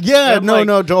persistence." Yeah, And, no, like-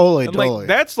 totally, And totally. like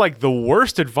that's like the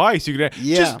worst advice you could.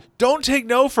 Yeah. Just don't take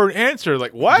no for an answer.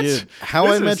 Like what? Dude, How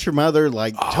This I Met is- Your Mother,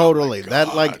 like, totally.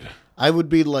 That, like, God. I would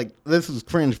be like, this is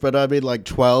cringe, but I'd be like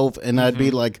 12, and I'd Mm-hmm.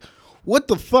 be like, what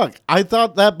the fuck? I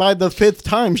thought that by the 5th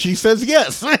time she says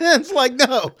yes. It's like,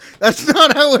 no, that's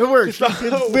not how it works.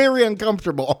 It's very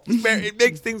uncomfortable. It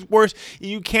makes things worse.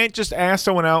 You can't just ask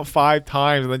someone out 5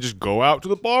 times and then just go out to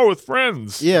the bar with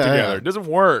friends Yeah, together. yeah. It doesn't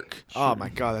work. Oh my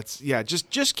god, that's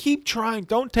Just keep trying.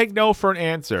 Don't take no for an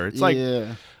answer. It's like,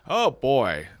 yeah. oh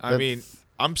boy. I That's- mean,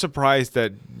 I'm surprised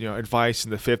that advice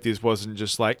in the 50s wasn't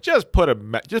just like just put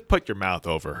your mouth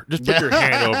over her. Just put your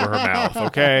hand over her mouth,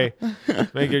 okay?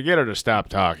 Get her to stop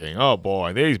talking. Oh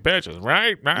boy, these bitches,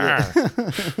 right?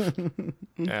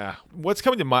 Yeah. What's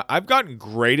coming to mind? I've gotten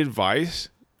great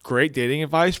dating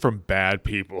advice from bad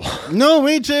people. No,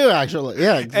 me too, actually.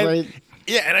 Yeah, great.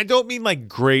 Yeah, and I don't mean like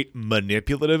great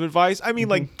manipulative advice. I mean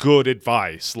like good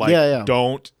advice. Like Yeah, yeah.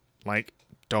 don't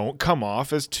come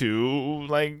off as too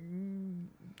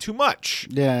much.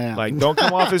 Yeah, yeah. Like don't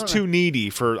come off as too needy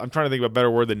I'm trying to think of a better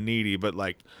word than needy, but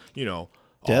like,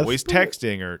 always Desperate?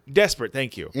 texting or desperate,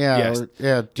 thank you. Yeah,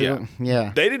 Yes.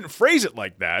 yeah. They didn't phrase it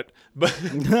like that, but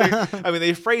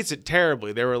they phrased it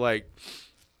terribly. They were like,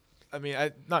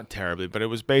 not terribly, but it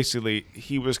was basically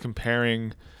he was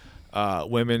comparing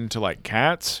women to like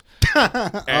cats,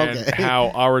 and Okay. how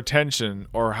our attention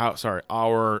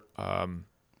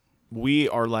we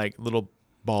are like little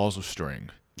balls of string,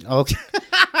 Okay.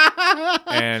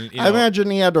 and I imagine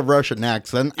he had a Russian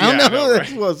accent. I Yeah, don't I know know, who right?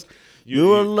 this was. You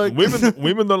were like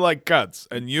women are like cats,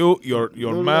 and your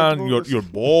man, balls. your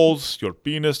balls, your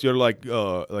penis, you're like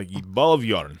a ball of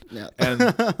yarn. Yeah.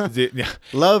 And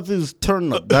love is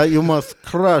turnip that you must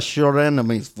crush your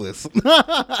enemies with.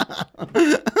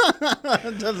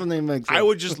 It doesn't even make sense. I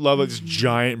would just love this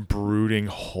giant, brooding,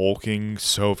 hulking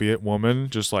Soviet woman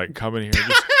just like coming here,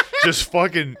 just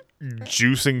fucking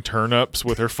juicing turnips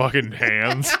with her fucking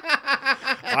hands.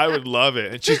 I would love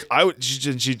it,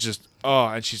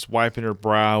 and she's wiping her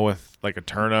brow with like a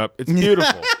turnip. It's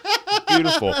beautiful,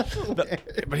 beautiful.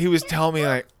 But he was telling me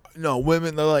like, no,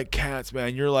 women, they're like cats,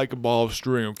 man. You're like a ball of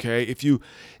string, okay? If you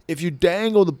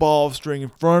dangle the ball of string in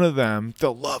front of them,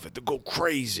 they'll love it. They'll go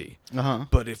crazy. Uh-huh.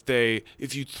 But if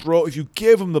you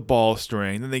give them the ball of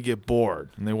string, then they get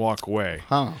bored and they walk away.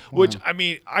 Huh. Which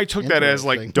I took that as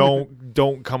like Interesting.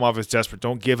 don't come off as desperate.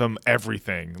 Don't give them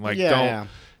everything. Like don't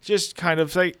just kind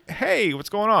of say, hey, what's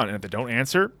going on? And if they don't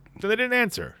answer, then they didn't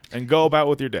answer, and go about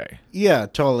with your day. Yeah,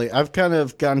 totally. I've kind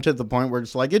of gotten to the point where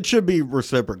it's like it should be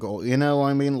reciprocal. You know what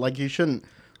I mean? Like you shouldn't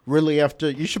really have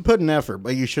to. You should put an effort,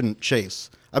 but you shouldn't chase.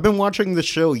 I've been watching the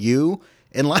show You,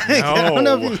 and like I don't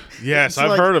know if you, Yes, it's I've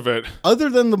like- heard of it.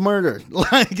 Other than the murder,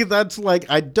 like that's like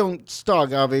I don't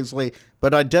stalk obviously,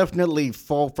 but I definitely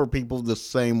fall for people the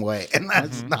same way, and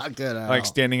that's not good at Like all.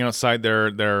 standing outside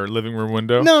their living room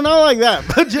window. No, not like that,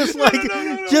 but just like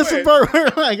just wait. a part where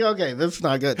like, okay, this is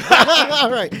not good.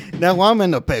 All right, now I'm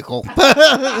in a pickle.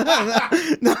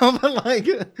 No, but like,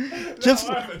 just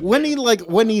when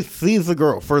he sees the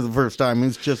girl for the first time,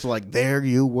 he's just like, there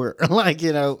you were, like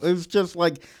it's just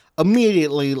like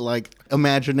immediately like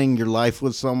imagining your life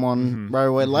with someone right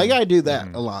away. Like I do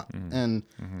that a lot, and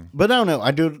but I don't know,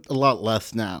 I do it a lot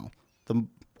less now. The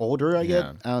older I get,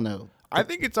 Yeah. I don't know. I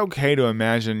think it's okay to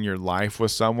imagine your life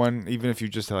with someone, even if you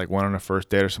just like went on a first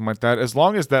date or something like that, as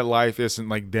long as that life isn't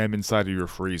like them inside of your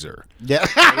freezer. Yeah.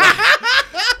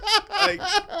 Like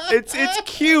it's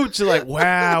cute to like,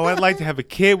 wow, I'd like to have a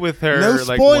kid with her. No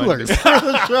like, one spoilers day. for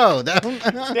the show.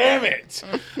 Damn it!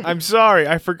 I'm sorry,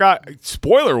 I forgot.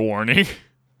 Spoiler warning.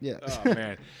 Yeah. Oh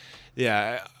man,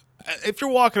 Yeah. If you're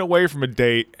walking away from a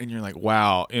date and you're like,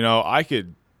 wow, I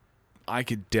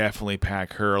could definitely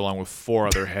pack her along with 4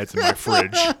 other heads in my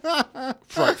fridge.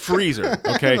 Freezer,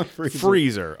 okay?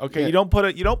 Freezer. Okay, Yeah. you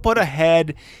don't put a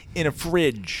head in a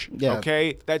fridge. Yeah.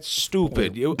 Okay? That's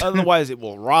stupid. Otherwise it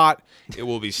will rot, it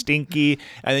will be stinky,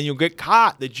 and then you'll get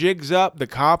caught. The jig's up, the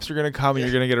cops are going to come and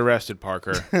you're going to get arrested,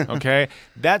 Parker. Okay?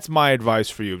 That's my advice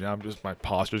for you. Now my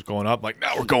posture's going up. Like,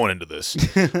 now we're going into this.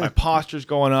 My posture's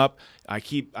going up. I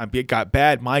got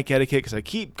bad mic etiquette because I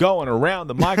keep going around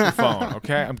the microphone.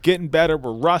 Okay, I'm getting better.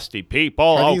 We're rusty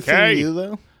people. Have you Okay. seen You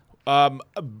though?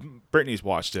 Brittany's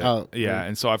watched it. Oh, yeah,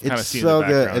 and so I've kind of It's seen so the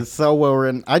good. background. It's so well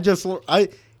written. I just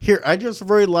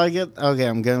really like it. Okay,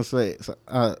 I'm gonna say it's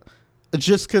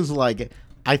just because like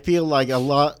I feel like a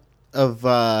lot of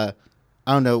I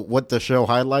don't know what the show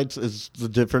highlights is the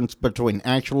difference between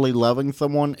actually loving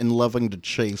someone and loving to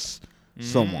chase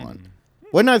someone.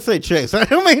 When I say chase, I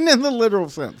don't mean in the literal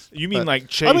sense. You mean But- like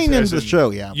chase? I mean in as the show,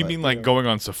 yeah. You but, mean like going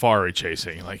on safari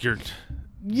chasing? Like you're.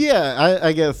 Yeah,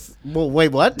 I guess. Well, wait,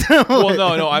 what? Well,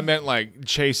 no, I meant like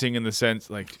chasing in the sense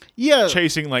like Yeah.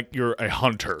 chasing like you're a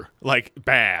hunter, like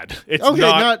bad. It's Okay,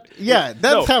 not. yeah,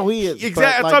 that's how he is. Exactly. but,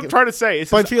 That's like, what I'm trying to say.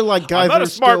 It's but I just- feel like guys I'm not are a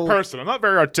smart still- person. I'm not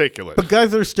very articulate. But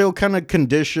guys are still kind of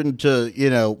conditioned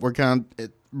to, we're kind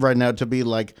of right now to be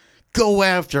like, go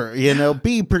after,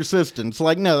 be persistent. It's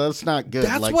like, no, that's not good.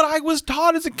 That's like, what I was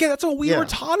taught as a kid. That's what we Yeah. were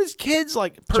taught as kids.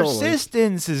 Like Totally.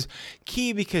 persistence is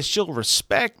key because she'll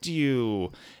respect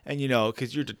you, and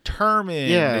because you're determined,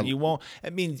 Yeah. and you won't.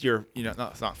 It means you're,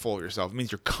 not full of yourself. It means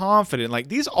you're confident. Like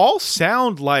these all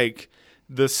sound like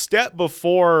the step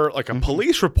before like a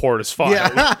police report is filed.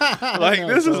 Yeah. Like know,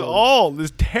 this is totally. all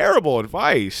this terrible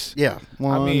advice. Yeah,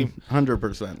 I mean,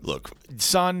 100%. Look,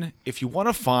 son, if you want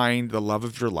to find the love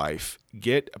of your life,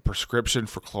 get a prescription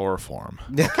for chloroform.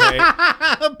 Okay.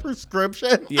 A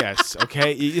prescription? Yes.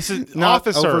 Okay. This is Not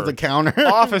officer. over the counter.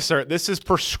 Officer, this is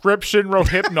prescription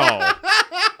Rohypnol.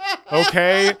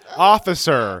 Okay,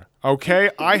 officer. Okay,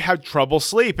 I had trouble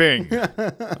sleeping.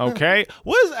 Okay,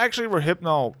 what is actually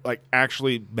Rohypnol like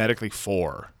actually medically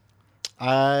for?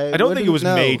 I don't think it was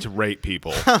made to rape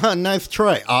people. Nice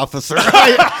try, officer.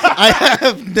 I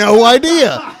have no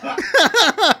idea.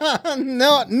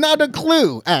 No, not a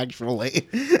clue, actually.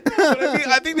 But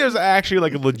I think there's actually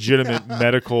like a legitimate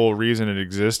medical reason it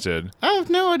existed. I have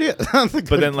no idea. That's a But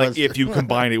good then, like, question. if you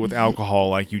combine it with alcohol,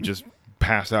 like you just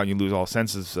pass out and you lose all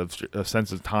senses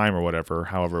of time or whatever.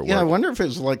 However, it Yeah, I works. wonder if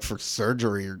it's like for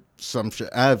surgery or some shit.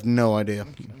 I have no idea.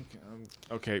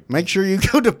 Okay. Make sure you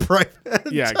go to private.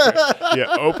 Yeah. Okay.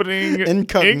 Yeah. Opening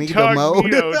Incognito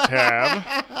mode. tab.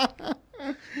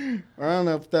 I don't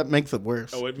know if that makes it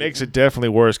worse. Oh, it makes it definitely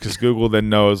worse because Google then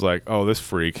knows like, oh, this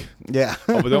freak. Yeah.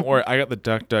 Oh, but don't worry, I got the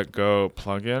DuckDuckGo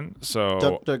plugin. So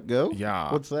DuckDuckGo?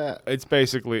 yeah, What's that? it's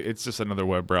basically just another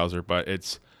web browser, but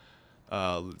it's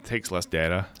takes less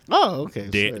data. Oh, okay.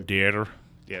 Data.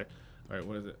 Yeah. All right.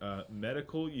 What is it?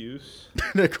 Medical use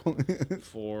sick.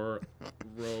 for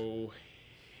Rohypnol.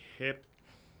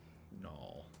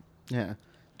 Yeah.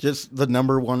 Just the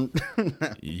number one.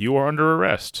 You are under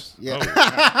arrest. Yeah.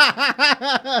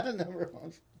 Oh, Number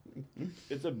one.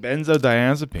 it's a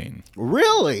benzodiazepine.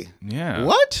 Really? Yeah.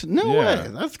 What? No Yeah. way.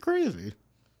 That's crazy.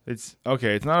 It's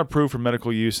okay. It's not approved for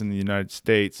medical use in the United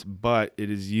States, but it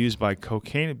is used by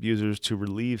cocaine abusers to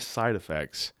relieve side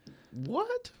effects.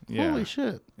 What? Yeah. Holy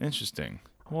shit. Interesting.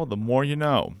 Well, the more you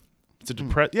know. It's a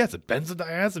Yeah, it's a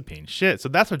benzodiazepine. Shit. So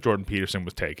that's what Jordan Peterson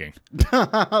was taking.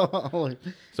 Holy-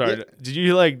 Sorry. Yeah. Did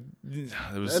you like?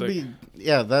 It was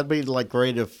That'd be like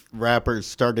great if rappers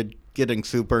started getting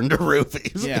super into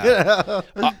roofies. Yeah.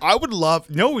 I would love.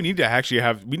 No, we need to actually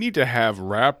have. We need to have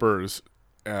rappers,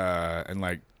 and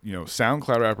like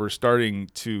SoundCloud rappers starting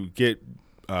to get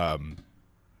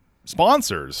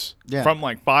sponsors Yeah. from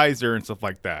like Pfizer and stuff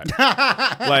like that.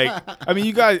 Like, I mean,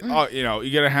 you guys,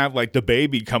 you're gonna have like the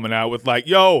baby coming out with like,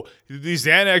 yo, these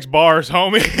Xanax bars,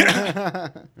 homie.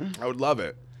 I would love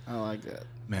it. I like that.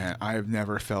 Man, I have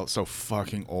never felt so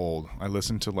fucking old. I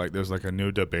listened to like there's like a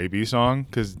new DaBaby song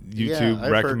because YouTube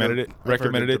I've recommended heard it. of- I've heard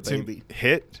Recommended of it to DaBaby.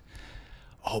 hit.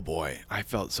 Oh boy, I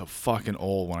felt so fucking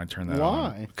old when I turned that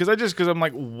on. Why? Because I'm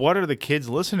like, what are the kids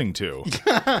listening to?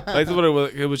 That's what it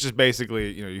was. It was just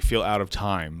basically, you feel out of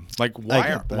time. Like, get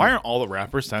that. why aren't all the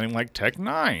rappers sounding like Tech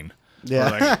Nine?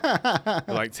 Yeah.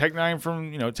 Or like Tech Nine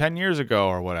from 10 years ago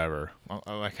or whatever.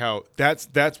 I like how that's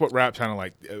what rap sounded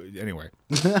like. Anyway,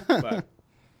 but,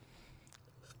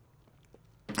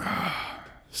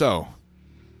 so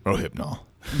Rohypnol.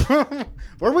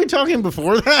 Were we talking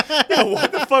before that?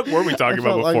 What the fuck were we talking I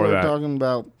felt about like before we were that? talking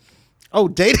about Oh,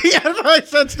 dating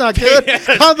advice? That's not good.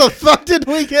 How the fuck did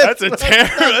we get? That's a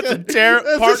terrible.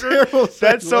 terrible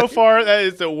That's so segue. far. That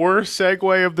is the worst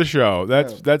segue of the show.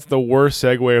 That's the worst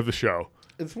segue of the show.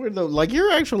 It's weird though. Like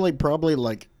you're actually probably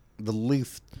like the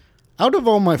least out of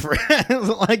all my friends.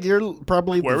 Like you're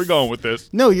probably Where are we going with this?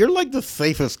 No, you're like the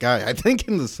safest guy I think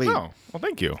in the scene. Oh, well,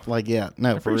 thank you. Like yeah, no,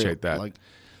 I appreciate that.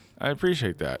 I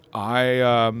appreciate that.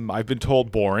 I've been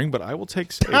told boring, but I will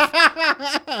take safe.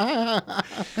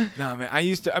 No, man.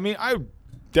 I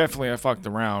definitely fucked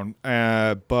around,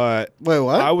 but Wait,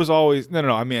 what? I was always no.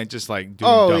 I mean, I just like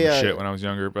doing Oh, dumb yeah, shit yeah. when I was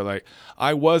younger. But like,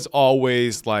 I was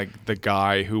always like the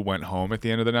guy who went home at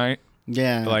the end of the night.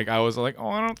 Yeah. Like I was like, oh,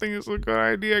 I don't think it's a good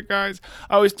idea, guys.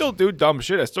 I would still do dumb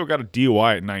shit. I still got a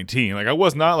DUI at 19. Like I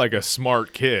was not like a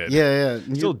smart kid. yeah.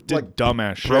 You, Still did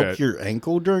dumbass broke shit. your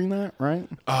ankle during that, right?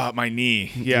 My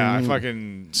knee. Yeah, I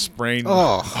fucking sprained.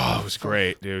 Oh. It was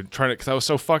great, dude. Because I was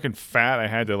so fucking fat, I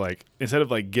had to like instead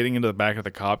of like getting into the back of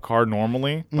the cop car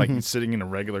normally, like sitting in a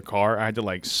regular car, I had to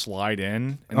like slide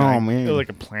in. And Oh, then man. it was like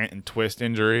a plant and twist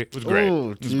injury. It was great.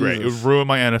 Oh, it was great. It Jesus. would ruin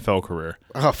my NFL career.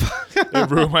 Oh, fuck. It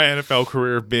ruined my NFL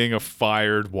career being a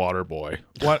fired water boy.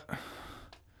 What?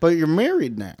 But you're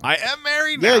married now. I am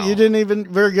married now. Yeah, you didn't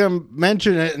even we're gonna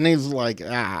mention it, and he's like,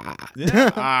 ah.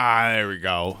 There we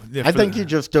go. Yeah, I for think the- you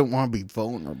just don't want to be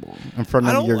vulnerable in front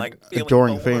I of don't your like feeling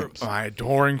adoring vulnerable. fans. My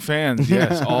adoring fans,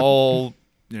 yes, all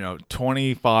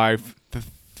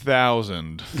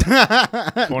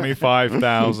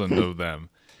 25,000 of them.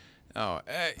 Oh,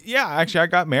 yeah. Actually, I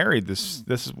got married. This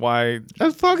is why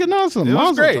That's fucking awesome. it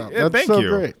was Mazel great. tov. Yeah, That's thank so you.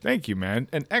 great. Thank you, man.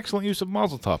 An excellent use of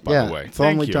Mazel Tov, by Yeah, the way. it's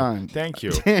Thank only you. time. Thank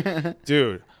you,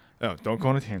 dude. Oh, don't go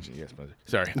on a tangent. Yes, brother.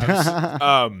 Sorry.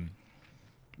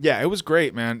 Yeah, it was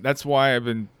great, man. That's why I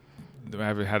haven't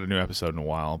had a new episode in a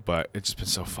while, but it's just been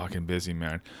so fucking busy,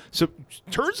 man. So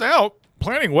turns out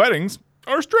planning weddings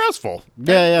are stressful.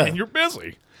 Yeah. And you're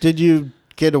busy. Did you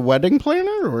get a wedding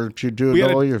planner, or did you do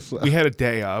it all yourself? We had a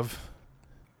day of,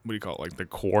 what do you call it, like the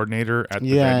coordinator at the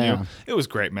Yeah, venue. yeah. It was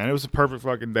great, man. It was a perfect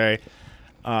fucking day.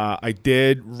 I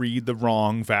did read the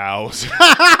wrong vows.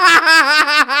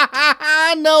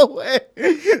 No way.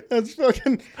 That's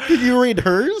fucking. Did you read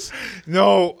hers?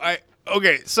 No,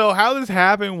 okay. So how this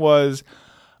happened was,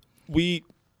 we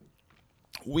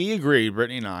agreed,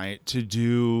 Brittany and I, to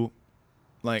do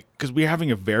like, because we're having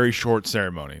a very short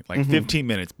ceremony, like 15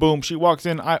 minutes. Boom, she walks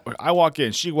in, I walk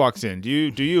in, she walks in. Do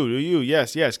you?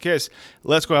 Yes, kiss.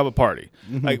 Let's go have a party.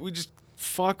 Like we just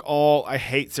fuck all. I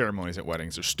hate ceremonies at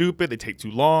weddings. They're stupid. They take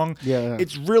too long. Yeah.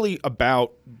 It's really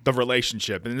about the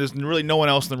relationship, and there's really no one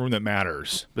else in the room that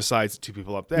matters besides the two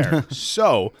people up there.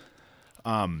 So,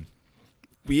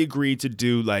 we agreed to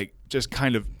do like just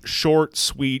kind of short,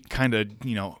 sweet, kind of,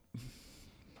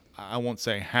 I won't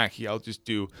say hacky. I'll just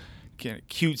do kind of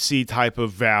cutesy type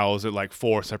of vows at like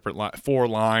four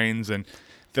lines, and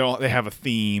they have a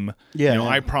theme. Yeah.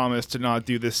 I promise to not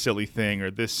do this silly thing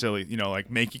or this silly, like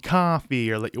make you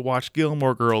coffee or let you watch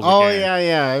Gilmore Girls. Oh again.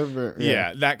 yeah.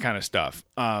 Yeah, that kind of stuff.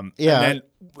 Yeah. And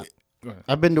then,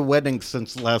 I've been to weddings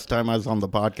since the last time I was on the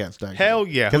podcast. Actually. hell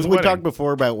yeah, Because whose we wedding? talked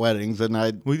before about weddings, and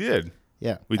We did.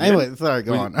 yeah. We did? Anyway, sorry,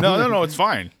 go on. No, it's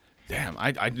fine. Damn,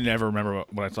 I never remember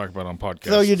what I talked about on podcasts.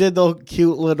 So you did the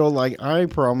cute little I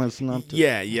promise not to.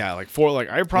 Yeah, like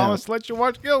I promise to let you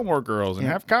watch Gilmore Girls and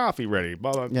have coffee ready.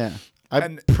 Blah, blah. Yeah. I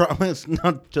And- promise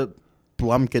not to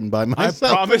Blumpkin by I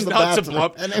myself. promise in the not to bathroom.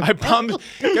 blump. And I promise.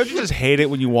 Don't you just hate it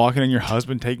when you walk in on your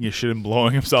husband taking a shit and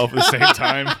blowing himself at the same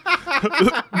time?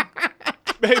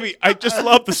 Baby, I just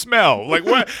love the smell. Like,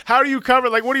 what? How do you cover?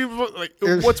 Like, what do you like?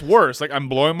 What's worse? Like, I'm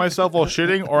blowing myself while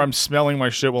shitting, or I'm smelling my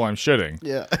shit while I'm shitting.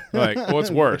 Yeah. Like, what's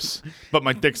worse? But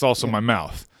my dick's also my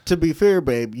mouth. To be fair,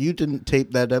 babe, you didn't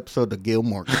tape that episode of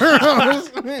Gilmore Girls.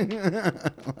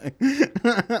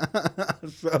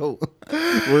 So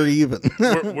we're even.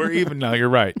 We're even now. You're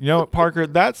right. You know what, Parker?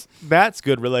 That's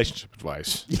good relationship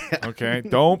advice. Yeah. Okay.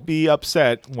 Don't be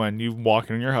upset when you walk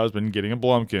in on your husband getting a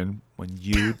Blumpkin when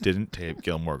you didn't tape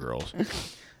Gilmore Girls.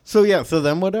 So yeah. So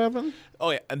then what happened?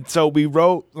 Oh yeah. And so we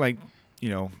wrote those.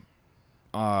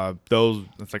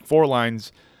 It's like 4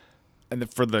 lines,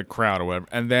 and for the crowd or whatever.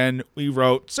 And then we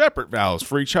wrote separate vows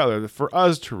for each other for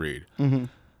us to read.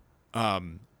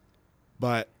 Mm-hmm.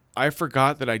 But I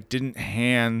forgot that I didn't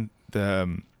hand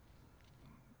the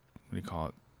what do you call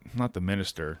it? Not the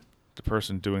minister, the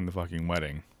person doing the fucking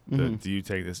wedding. Do you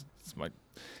take this? It's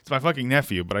my fucking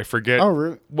nephew, but I forget. Oh,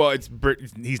 really? Well,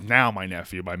 he's now my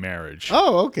nephew by marriage.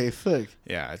 Oh, okay, sick.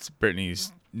 Yeah, it's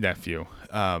Brittany's nephew.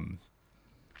 I'll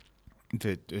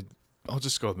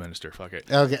just go with minister. Fuck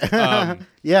it. Okay.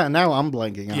 Yeah. Now I'm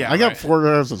blanking out. yeah, I got right. 4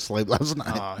 hours of sleep last night.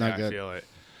 Oh, Not yeah, I good. feel it.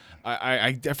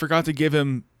 I forgot to give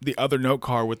him the other note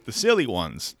card with the silly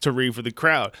ones to read for the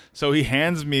crowd. So he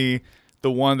hands me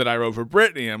the one that I wrote for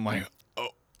Brittany. I'm like, oh,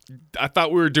 I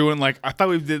thought we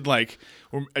did like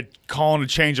we're calling a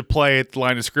change of play at the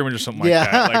line of scrimmage or something like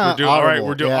that. Like we're doing all right,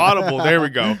 we're doing audible. There we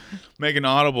go, making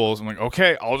audibles. I'm like,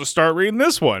 okay, I'll just start reading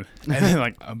this one, and then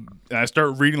like and I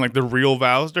start reading like the real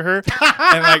vows to her,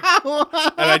 and like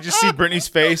and I just see Brittany's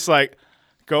face like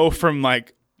go from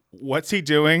like, what's he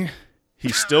doing?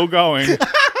 He's still going.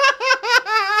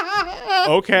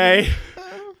 Okay.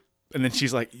 And then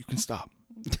she's like, you can stop.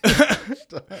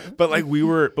 But like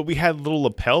we had little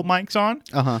lapel mics on.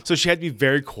 Uh-huh. So she had to be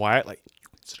very quiet, like, you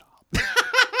can stop.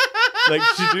 Like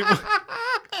she did.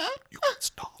 You can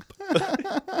stop.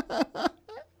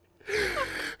 It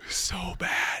was so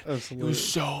bad. It was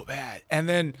so bad. And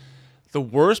then the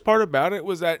worst part about it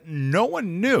was that no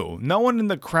one knew. No one in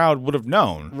the crowd would have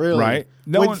known. Really? Right?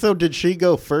 So did she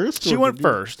go first? She went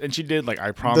first, and she did like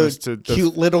I promised the to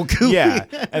cute little goofy. Yeah,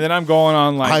 and then I'm going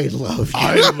on like I love you.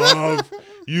 I love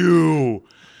you,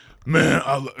 man.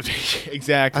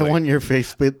 Exactly. I want your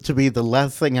face to be the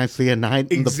last thing I see at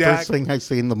night and the first thing I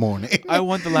see in the morning. I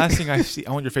want the last thing I see.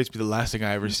 I want your face to be the last thing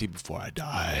I ever see before I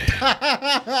die.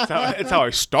 That's how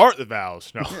I start the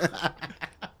vows. No.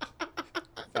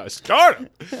 That's how I start them.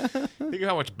 Think of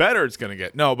how much better it's gonna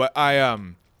get. No, but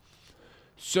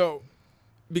so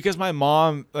because my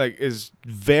mom like is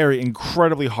very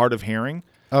incredibly hard of hearing.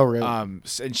 Oh really?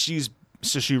 And she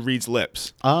reads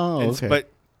lips. Oh, okay. But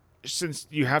since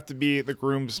you have to be the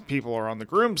groom's people are on the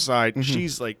groom's side,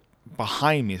 she's like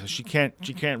behind me, so she can't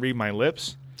read my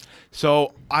lips.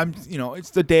 So I'm,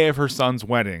 it's the day of her son's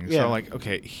wedding. Yeah. So like,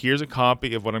 okay, here's a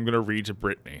copy of what I'm going to read to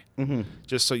Brittany,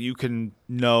 just so you can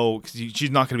know, because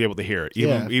she's not going to be able to hear it,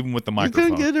 even with the microphone.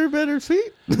 You can get her better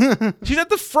seat. She's at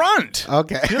the front.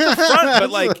 Okay. She's at the front, but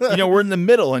like, we're in the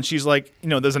middle, and she's like,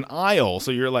 there's an aisle,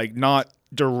 so you're like not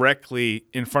directly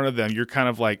in front of them. You're kind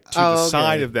of like to the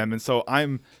side of them, and so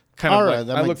I'm kind of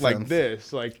like, I look like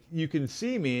this. Like, you can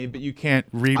see me, but you can't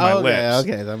read my lips.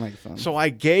 Okay, that makes sense. So I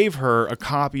gave her a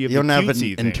copy of you the don't have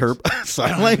cutesy an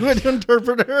sign language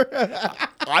interpreter?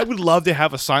 I would love to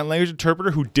have a sign language interpreter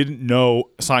who didn't know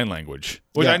sign language,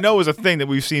 which I know is a thing that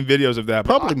we've seen videos of that.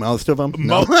 Probably most of them.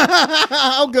 No.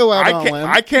 I'll go out on limb.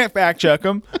 I can't fact check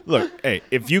them. Look, hey,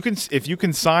 if you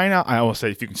can sign out, I always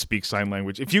say if you can speak sign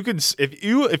language. If you're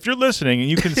listening and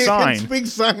you can sign, speak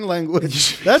sign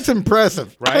language. That's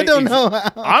impressive, right? I don't know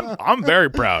how. I'm very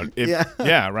proud.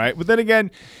 Yeah, right. But then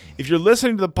again, if you're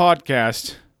listening to the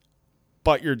podcast,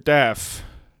 but you're deaf,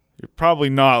 you're probably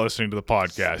not listening to the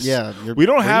podcast. Yeah, we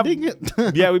don't have it.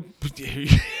 Yeah,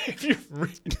 if you're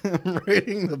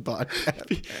reading the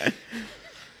podcast.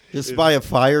 Just by a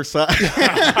fireside.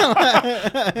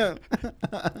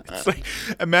 It's like,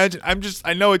 imagine.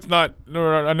 I know it's not. No,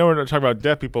 I know we're not talking about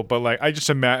deaf people, but like, I just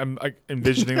I'm like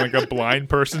envisioning like a blind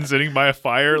person sitting by a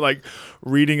fire, like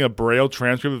reading a Braille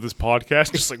transcript of this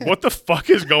podcast. Just like, what the fuck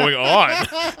is going on?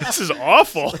 This is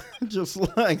awful. Just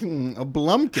like a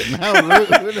Blumpkin. How rude!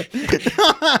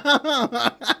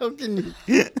 How can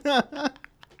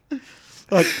you?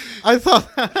 Like, I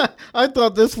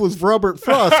thought this was Robert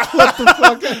Frost. What the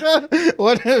fuck?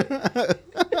 What?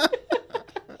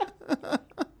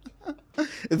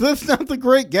 Is this not The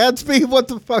Great Gatsby? What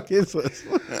the fuck is this?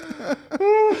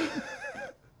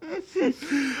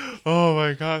 Oh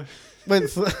my god! But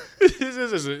this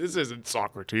isn't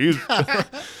Socrates.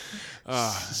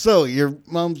 So your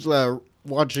mom's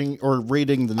watching or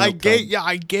reading the note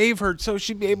I gave her so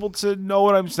she'd be able to know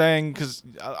what I'm saying because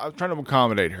I'm trying to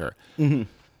accommodate her. Mm-hmm.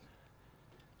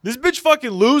 This bitch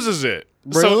fucking loses it.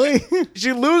 Really? So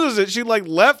she loses it. She like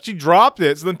left. She dropped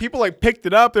it. So then people like picked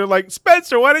it up. They're like,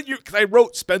 Spencer, why didn't you? Because I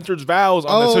wrote Spencer's vows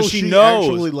on it, so she knows.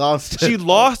 Actually lost it. She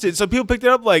lost it. So people picked it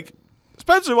up like,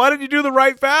 Spencer, why didn't you do the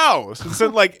right vows? And so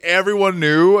like everyone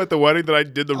knew at the wedding that I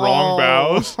did the wrong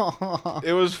vows.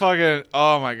 It was fucking,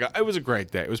 oh my God. It was a great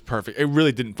day. It was perfect. It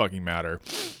really didn't fucking matter.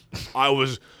 I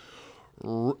was,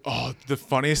 the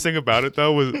funniest thing about it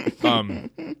though was,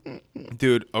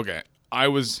 dude, okay.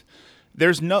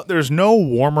 There's no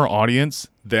warmer audience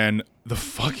than the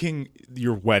fucking,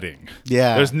 your wedding.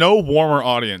 Yeah. There's no warmer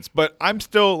audience, but I'm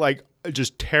still like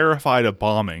just terrified of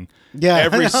bombing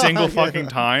every single fucking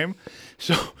time.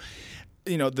 So,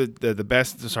 the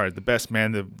best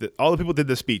man, all the people did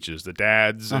the speeches, the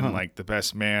dads and like the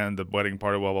best man, the wedding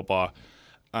party, blah, blah, blah.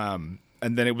 And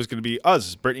then it was going to be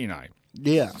us, Brittany and I.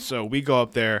 Yeah. So we go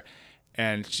up there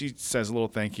and she says a little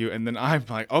thank you. And then I'm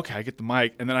like, okay, I get the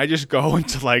mic. And then I just go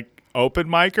into like open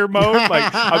micer mode.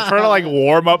 Like I'm trying to like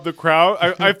warm up the crowd.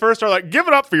 I first start like, give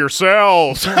it up for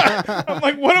yourselves. I'm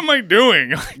like, what am I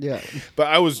doing? Yeah. But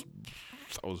I was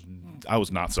I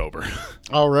was not sober.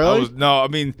 Oh, really? I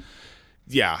mean,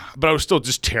 yeah, but I was still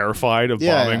just terrified of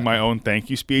Yeah, bombing yeah. my own thank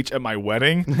you speech at my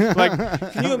wedding. Like,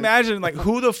 can you imagine, like,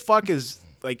 who the fuck is,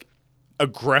 like,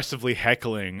 aggressively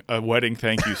heckling a wedding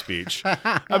thank you speech?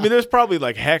 I mean, there's probably,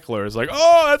 like, hecklers, like,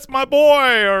 oh, that's my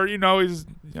boy, or, he's,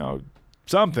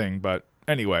 something. But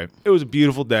anyway, it was a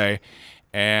beautiful day,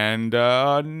 and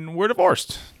we're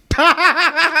divorced.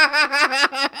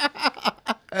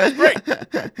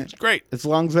 It's great. As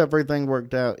long as everything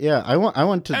worked out. Yeah, I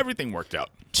went to Everything worked out.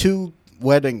 2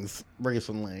 weddings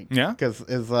recently. Yeah? Because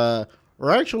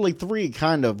or actually 3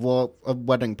 kind of, well, a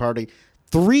wedding party.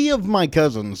 3 of my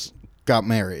cousins got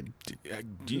married.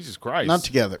 Jesus Christ. Not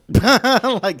together.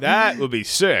 Like That would be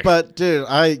sick. But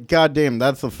dude, goddamn,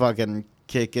 that's a fucking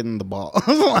kick in the ball.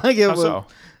 Like it How was. so?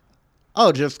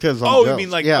 Oh, just because I'm Oh, you jealous. mean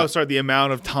like, yeah. oh, sorry, the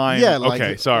amount of time. Yeah, like,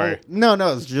 okay, sorry. No,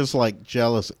 it's just like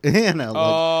jealous. Like,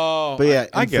 Oh, but yeah,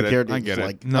 I get it. insecurity I is get it.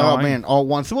 like, No, man, all at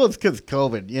once. Well, it's because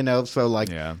COVID, so like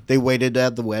Yeah. they waited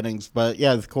at the weddings. But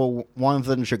yeah, it's cool. One's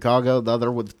in Chicago, the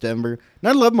other was Denver. And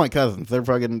I love my cousins. They're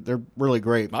really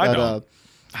great. I But, know.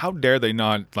 How dare they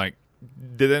not, like,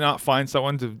 did they not find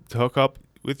someone to hook up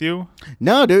with you?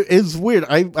 No, dude, it's weird.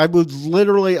 I was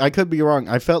literally, I could be wrong.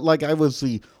 I felt like I was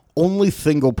the only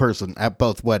single person at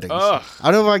both weddings. Ugh.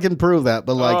 I don't know if I can prove that,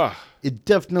 but like, Ugh. it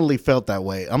definitely felt that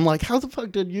way. I'm like, how the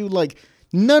fuck did you, like,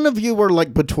 none of you were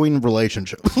like between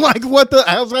relationships. Like,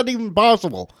 how's that even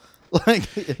possible? Like,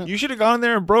 You should have gone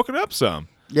there and broken up some.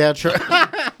 yeah, true.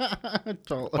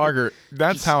 Parker,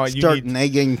 that's how you Start need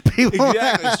nagging people.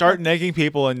 exactly start nagging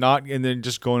people and then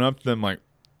just going up to them like,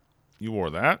 you wore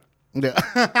that? Yeah.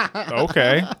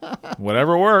 Okay,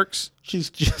 whatever works. She's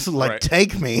just like, Right.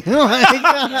 take me.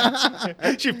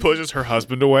 Like, She pushes her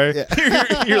husband away.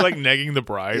 Yeah. You're like negging the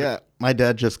bride. yeah, my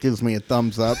dad just gives me a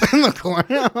thumbs up in the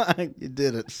corner. Like, you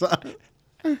did it, son.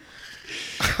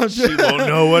 She won't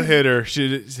know what hit her.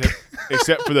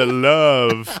 Except for the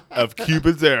love of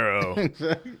Cupid's arrow.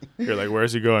 You're like,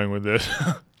 where's he going with this?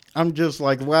 I'm just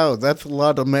like, wow, that's a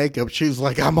lot of makeup. She's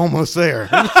like, I'm almost there.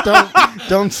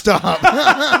 Don't stop.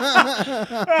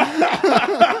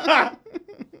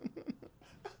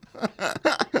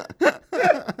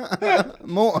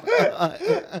 More.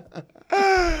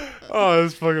 Oh,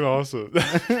 that's fucking awesome.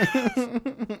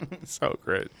 So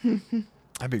great.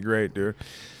 That'd be great, dude.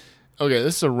 Okay,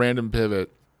 this is a random pivot.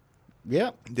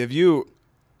 Yeah. Do you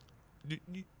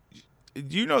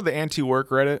know the anti-work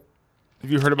Reddit? Have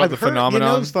you heard about the Heard, phenomenon?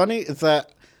 You know what's funny? It's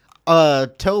that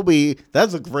Toby,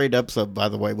 that's a great episode, by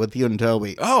the way, with you and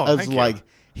Toby. Oh, It's thank you. like,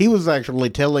 he was actually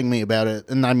telling me about it,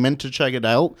 and I meant to check it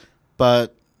out,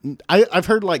 but I've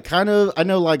heard like kind of, I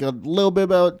know like a little bit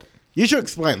about, you should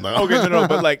explain though. Okay, no,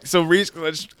 but like, so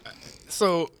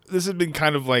this has been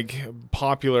kind of like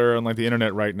popular on like the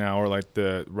internet right now, or like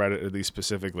the Reddit at least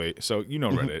specifically. So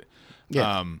Reddit.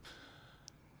 Yeah.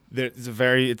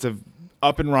 It's a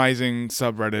up and rising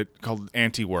subreddit called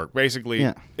anti-work. Basically,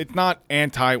 Yeah. it's not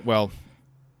anti. Well,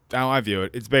 how I view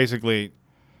it, it's basically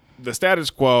the status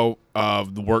quo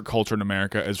of the work culture in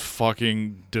America is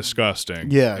fucking disgusting.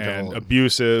 Yeah, and totally.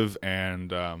 abusive,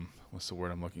 and what's the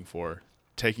word I'm looking for?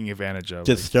 Taking advantage of.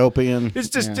 Dystopian. It's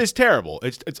just Yeah. it's terrible.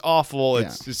 It's awful. Yeah.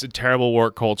 It's just a terrible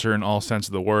work culture in all sense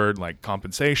of the word, like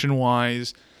compensation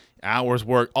wise, hours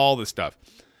worked, all this stuff.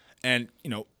 And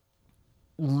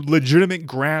legitimate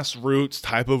grassroots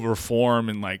type of reform,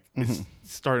 and like it's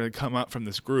starting to come out from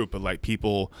this group of like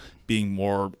people being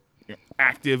more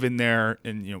active in their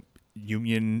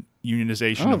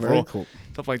unionization Oh, of very role, cool.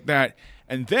 stuff like that.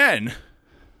 And then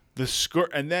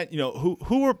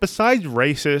who were besides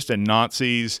racist and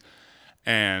Nazis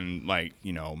and like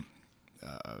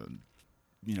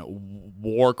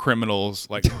war criminals,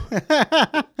 like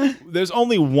there's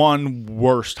only one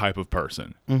worse type of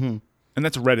person, and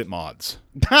that's Reddit mods.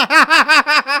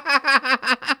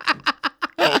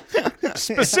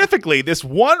 Specifically, this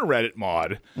one Reddit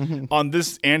mod on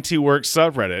this anti-work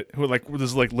subreddit who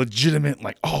was like legitimate,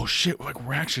 like, oh shit, like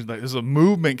we're actually like there's a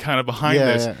movement kind of behind Yeah,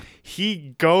 this. yeah.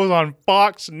 He goes on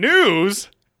Fox News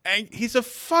and he's a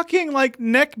fucking like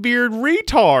neckbeard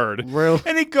retard. Real?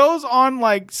 And he goes on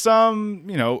like some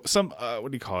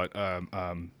what do you call it?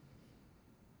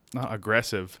 Not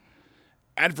aggressive,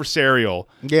 adversarial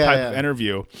Yeah, type yeah. of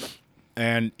interview.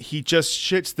 And he just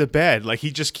shits the bed. Like,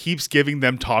 he just keeps giving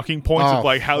them talking points Oh, of,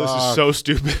 like, how this is so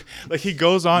stupid. Like, he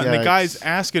goes on, and the Yikes. guy's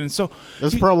asking, and so...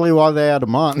 That's probably why they had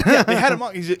him on. They had him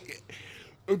on.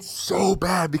 It's so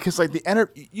bad because like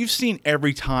you've seen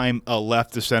every time a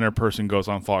left to center person goes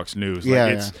on Fox News.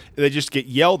 Like they just get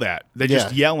yelled at. They're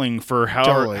just yelling for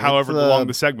however long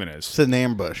the segment is. It's an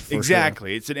ambush.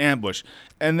 Exactly. Sure. It's an ambush.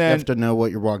 And then you have to know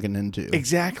what you're walking into.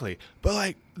 Exactly. But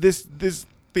like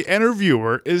the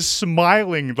interviewer is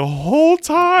smiling the whole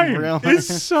time. Really?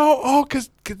 It's so because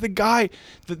the guy,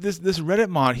 this Reddit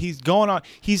mod, he's going on.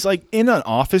 He's like in an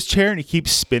office chair and he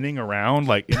keeps spinning around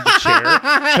like in the chair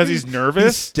because he's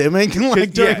nervous. He's stimming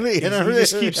like during the interview. He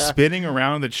just keeps spinning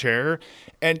around in the chair,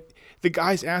 and the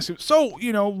guy's asking, so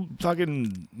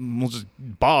fucking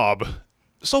Bob.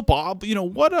 So Bob,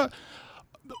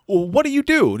 what do you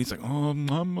do? And he's like,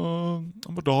 I'm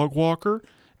a dog walker.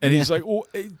 And he's like, well,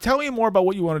 tell me more about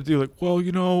what you want to do. Like,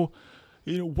 well,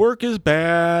 work is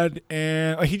bad.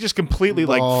 And like, he just completely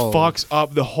fucks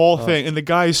up the whole thing. And the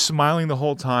guy is smiling the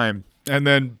whole time. And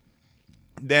then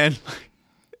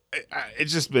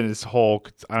it's just been this whole,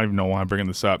 I don't even know why I'm bringing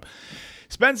this up.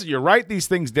 Spencer, you write these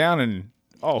things down and,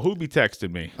 who'd be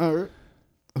texting me?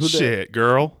 Shit,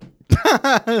 girl.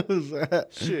 Who's that?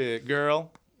 Shit,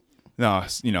 girl. No,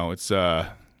 it's,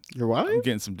 your wife? I'm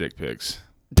getting some dick pics.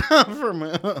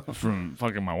 From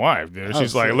fucking my wife, dude.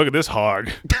 She's like, look at this hog.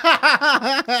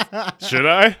 Should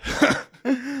I?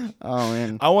 Oh,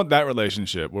 man. I want that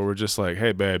relationship where we're just like,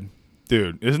 hey, babe,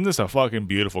 dude, isn't this a fucking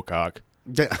beautiful cock?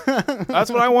 That's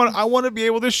what I want. I want to be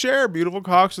able to share beautiful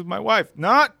cocks with my wife.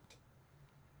 Not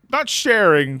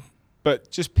sharing,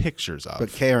 but just pictures of.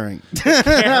 But caring.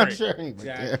 Caring. Sharing,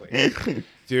 Exactly.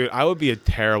 Dude, I would be a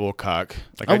terrible cock.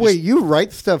 Like, you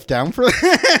write stuff down for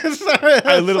this? Sorry,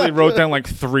 I literally wrote down like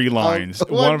 3 lines.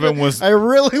 One of them was... I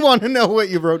really want to know what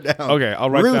you wrote down. Okay, I'll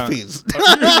write Roofies.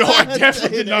 down... No, I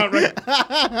definitely did not write...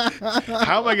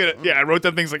 How am I going to... Yeah, I wrote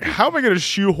down things like, how am I going to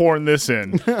shoehorn this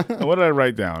in? And what did I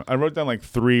write down? I wrote down like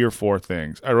 3 or 4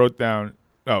 things. I wrote down...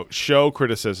 show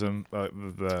criticism.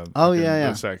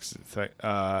 The sex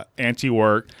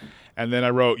anti-work. And then I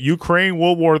wrote Ukraine,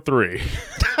 World War III.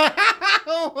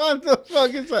 What the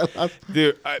fuck is that?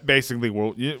 Dude, basically,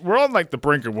 we're on like the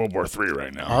brink of World War III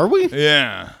right now. Are we?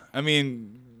 Yeah. I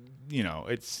mean,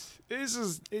 it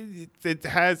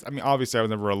has. I mean, obviously, I was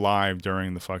never alive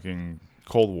during the fucking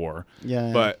Cold War.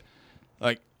 Yeah. But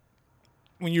like,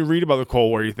 when you read about the Cold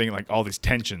War, you think like all these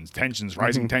tensions,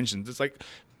 rising tensions. It's like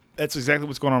that's exactly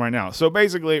what's going on right now. So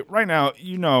basically, right now,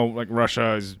 like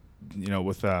Russia is,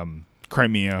 with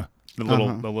Crimea, the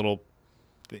little.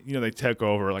 They took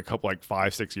over like a couple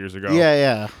 5-6 years ago.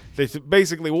 Yeah. They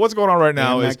basically what's going on right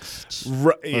now Annexed,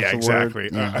 yeah, exactly.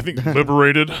 Yeah. I think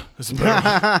liberated is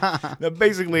better. Now,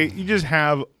 basically, you just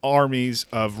have armies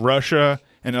of Russia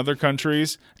and other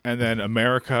countries, and then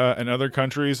America and other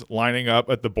countries lining up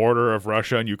at the border of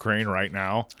Russia and Ukraine right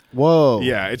now. Whoa.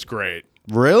 Yeah, it's great.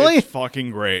 Really? It's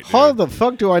fucking great, dude. How the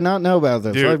fuck do I not know about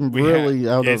this? Dude, I'm really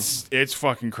out of... It's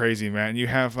fucking crazy, man. You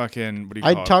have fucking... What do you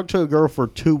call it? I talked to a girl for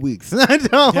 2 weeks, and I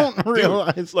don't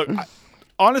realize... Dude, look,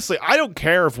 honestly, I don't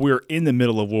care if we're in the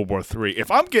middle of World War III. If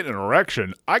I'm getting an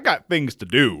erection, I got things to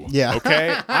do. Yeah.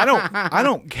 Okay? I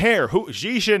don't care who...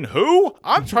 Xi Jinping who?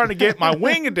 I'm trying to get my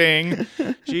wing-a-ding.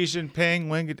 Xi Jinping,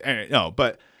 wing-a-ding. No,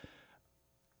 but...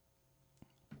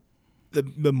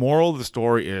 The moral of the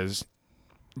story is...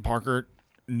 Parker,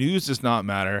 news does not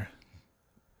matter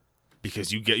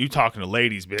because you talking to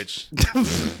ladies, bitch.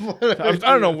 I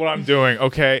don't know what I'm doing.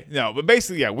 Okay, no, but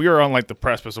basically, yeah, we are on like the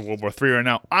precipice of World War III right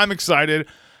now. I'm excited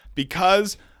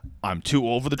because I'm too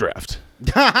old for the draft.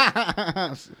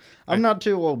 I'm not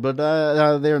too old, but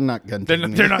they're not going to.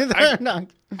 They're not.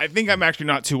 I think I'm actually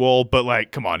not too old, but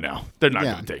like, come on now, they're not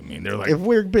going to take me. They're like, if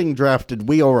we're being drafted,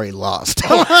 we already lost.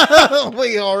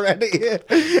 We already.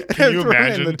 Can you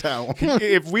imagine? The towel.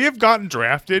 If we have gotten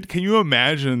drafted, can you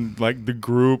imagine like the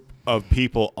group of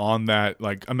people on that?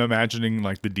 Like, I'm imagining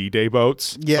like the D-Day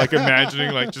boats. Yeah. Like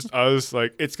imagining like just us.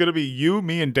 Like it's gonna be you,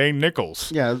 me, and Dane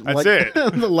Nichols. Yeah, that's like, it.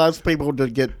 The last people to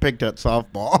get picked at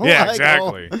softball. Yeah, like,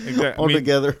 exactly. All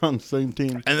together on the same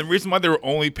team. And the reason why they were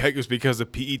only picked was because the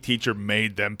PE teacher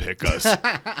made them pick us.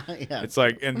 Yeah. It's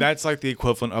like, and that's like the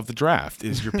equivalent of the draft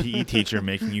is your PE teacher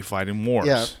making you fight in wars.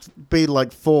 Yeah, be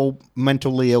like full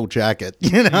mentally ill jacket,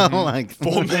 like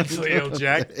full mentally ill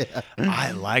jacket. Yeah.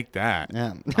 I like that.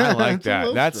 Yeah. I like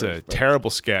that. That's a terrible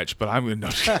sketch, but I'm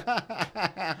gonna.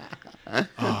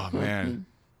 Oh man,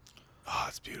 oh,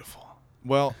 it's beautiful.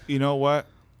 Well, you know what?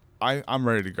 I'm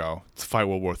ready to go to fight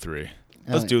World War III.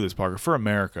 Let's do this, Parker, for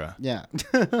America. Yeah.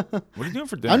 What are you doing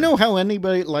for dinner? I know how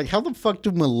anybody, like, how the fuck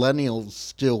do millennials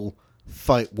still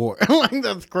fight war. Like,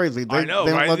 that's crazy. They, I know,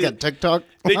 they don't right? look at TikTok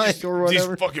They like, just, or these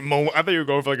whatever. fucking I thought you were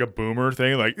going for like a boomer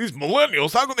thing. Like, these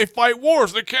millennials, how can they fight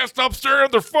wars? They can't stop staring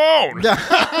at their phone.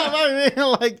 I mean,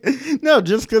 like, no,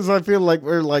 just because I feel like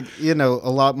we're like, a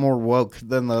lot more woke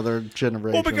than the other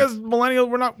generation. Well, because millennials,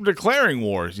 we're not declaring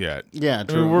wars yet. Yeah, I mean,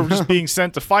 true. we're just being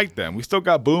sent to fight them. We still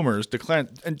got boomers declaring.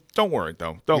 And don't worry,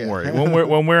 though. Don't Yeah. worry.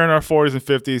 When we're in our 40s and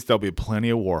 50s, there'll be plenty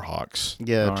of war hawks.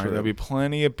 Yeah, All right? true. There'll be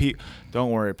plenty of people.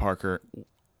 Don't worry, Parker.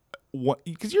 What?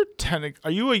 Because you're 10.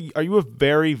 Are you a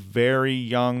very, very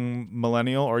young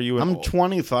millennial? Or are you? I'm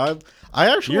 25.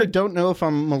 I actually don't know if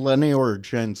I'm millennial or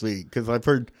Gen Z because I've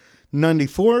heard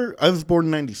 94. I was born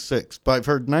in 96, but I've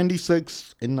heard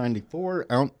 96 and 94.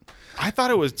 I thought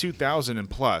it was 2000 and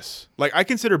plus. Like, I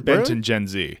consider Benton Really? Gen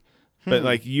Z, but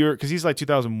like because he's like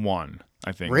 2001,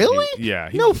 I think. Really? Yeah.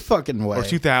 No fucking way. Or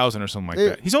 2000 or something like It-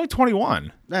 that. He's only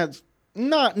 21. That's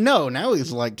not. No, now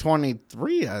he's like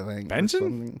 23, I think. or Benton?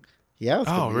 something. Yeah. it's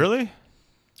Oh, gonna be- really?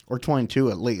 Or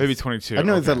 22 at least. Maybe 22. I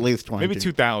know it's okay. at least 22. Maybe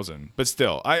 2000, but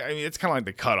still, I mean, it's kind of like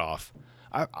the cutoff.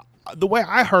 The way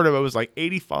I heard of it was like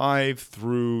 85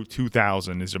 through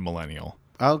 2000 is a millennial.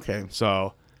 Okay.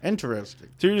 So Interesting.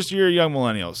 you're a young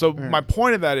millennial. So my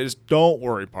point of that is, don't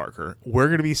worry, Parker. We're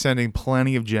going to be sending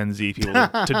plenty of Gen Z people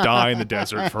to die in the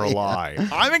desert for a lie.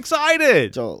 I'm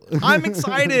excited. So- I'm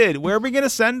excited. Where are we going to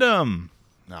send them?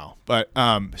 No, but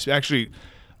actually,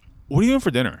 what are you doing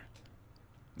for dinner?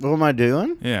 What am I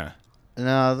doing? Yeah.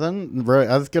 Nothing. Right.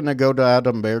 I was going to go to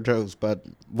Adam Berto's, but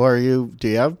what are you? Do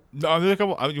you have? No, there's a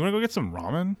couple. You want to go get some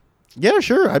ramen? Yeah,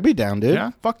 sure. I'd be down, dude.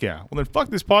 Yeah, fuck yeah. Well, then fuck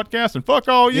this podcast and fuck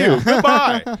all you. Yeah.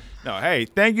 Goodbye. No, hey,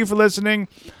 thank you for listening.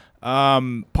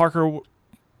 Parker,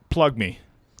 plug me.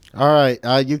 All right.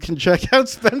 You can check out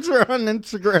Spencer on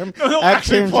Instagram. Don't at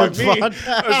actually plug Tangents me.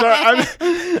 Podcast.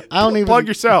 Sorry, I don't even plug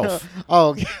yourself. Oh,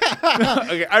 okay.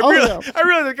 Okay, I Oh, really, yeah. I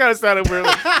realize it kind of sounded weird.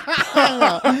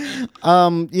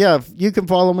 Yeah, you can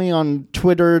follow me on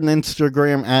Twitter and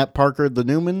Instagram at Parker the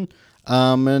Newman.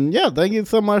 And yeah, thank you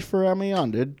so much for having me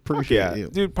on, dude. Appreciate Yeah, you.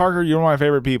 dude, Parker, you're one of my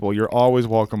favorite people. You're always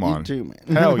welcome on. You too,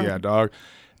 man. Hell yeah, dog.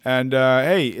 And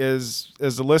hey, as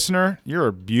a listener, you're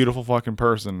a beautiful fucking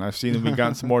person. I've seen that we've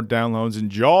gotten some more downloads in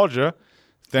Georgia.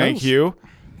 Thank Nice. you.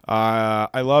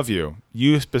 I love you.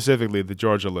 You specifically, the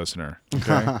Georgia listener.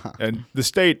 Okay, and the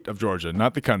state of Georgia,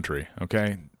 not the country.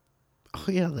 Okay, Oh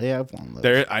yeah, they have one. Of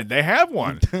those. they have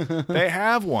one. They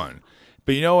have one.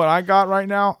 But you know what I got right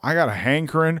now? I got a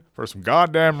hankering for some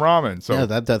goddamn ramen. So Yeah,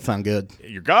 that does sound good.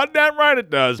 you're goddamn right it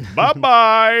does. Bye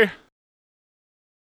bye.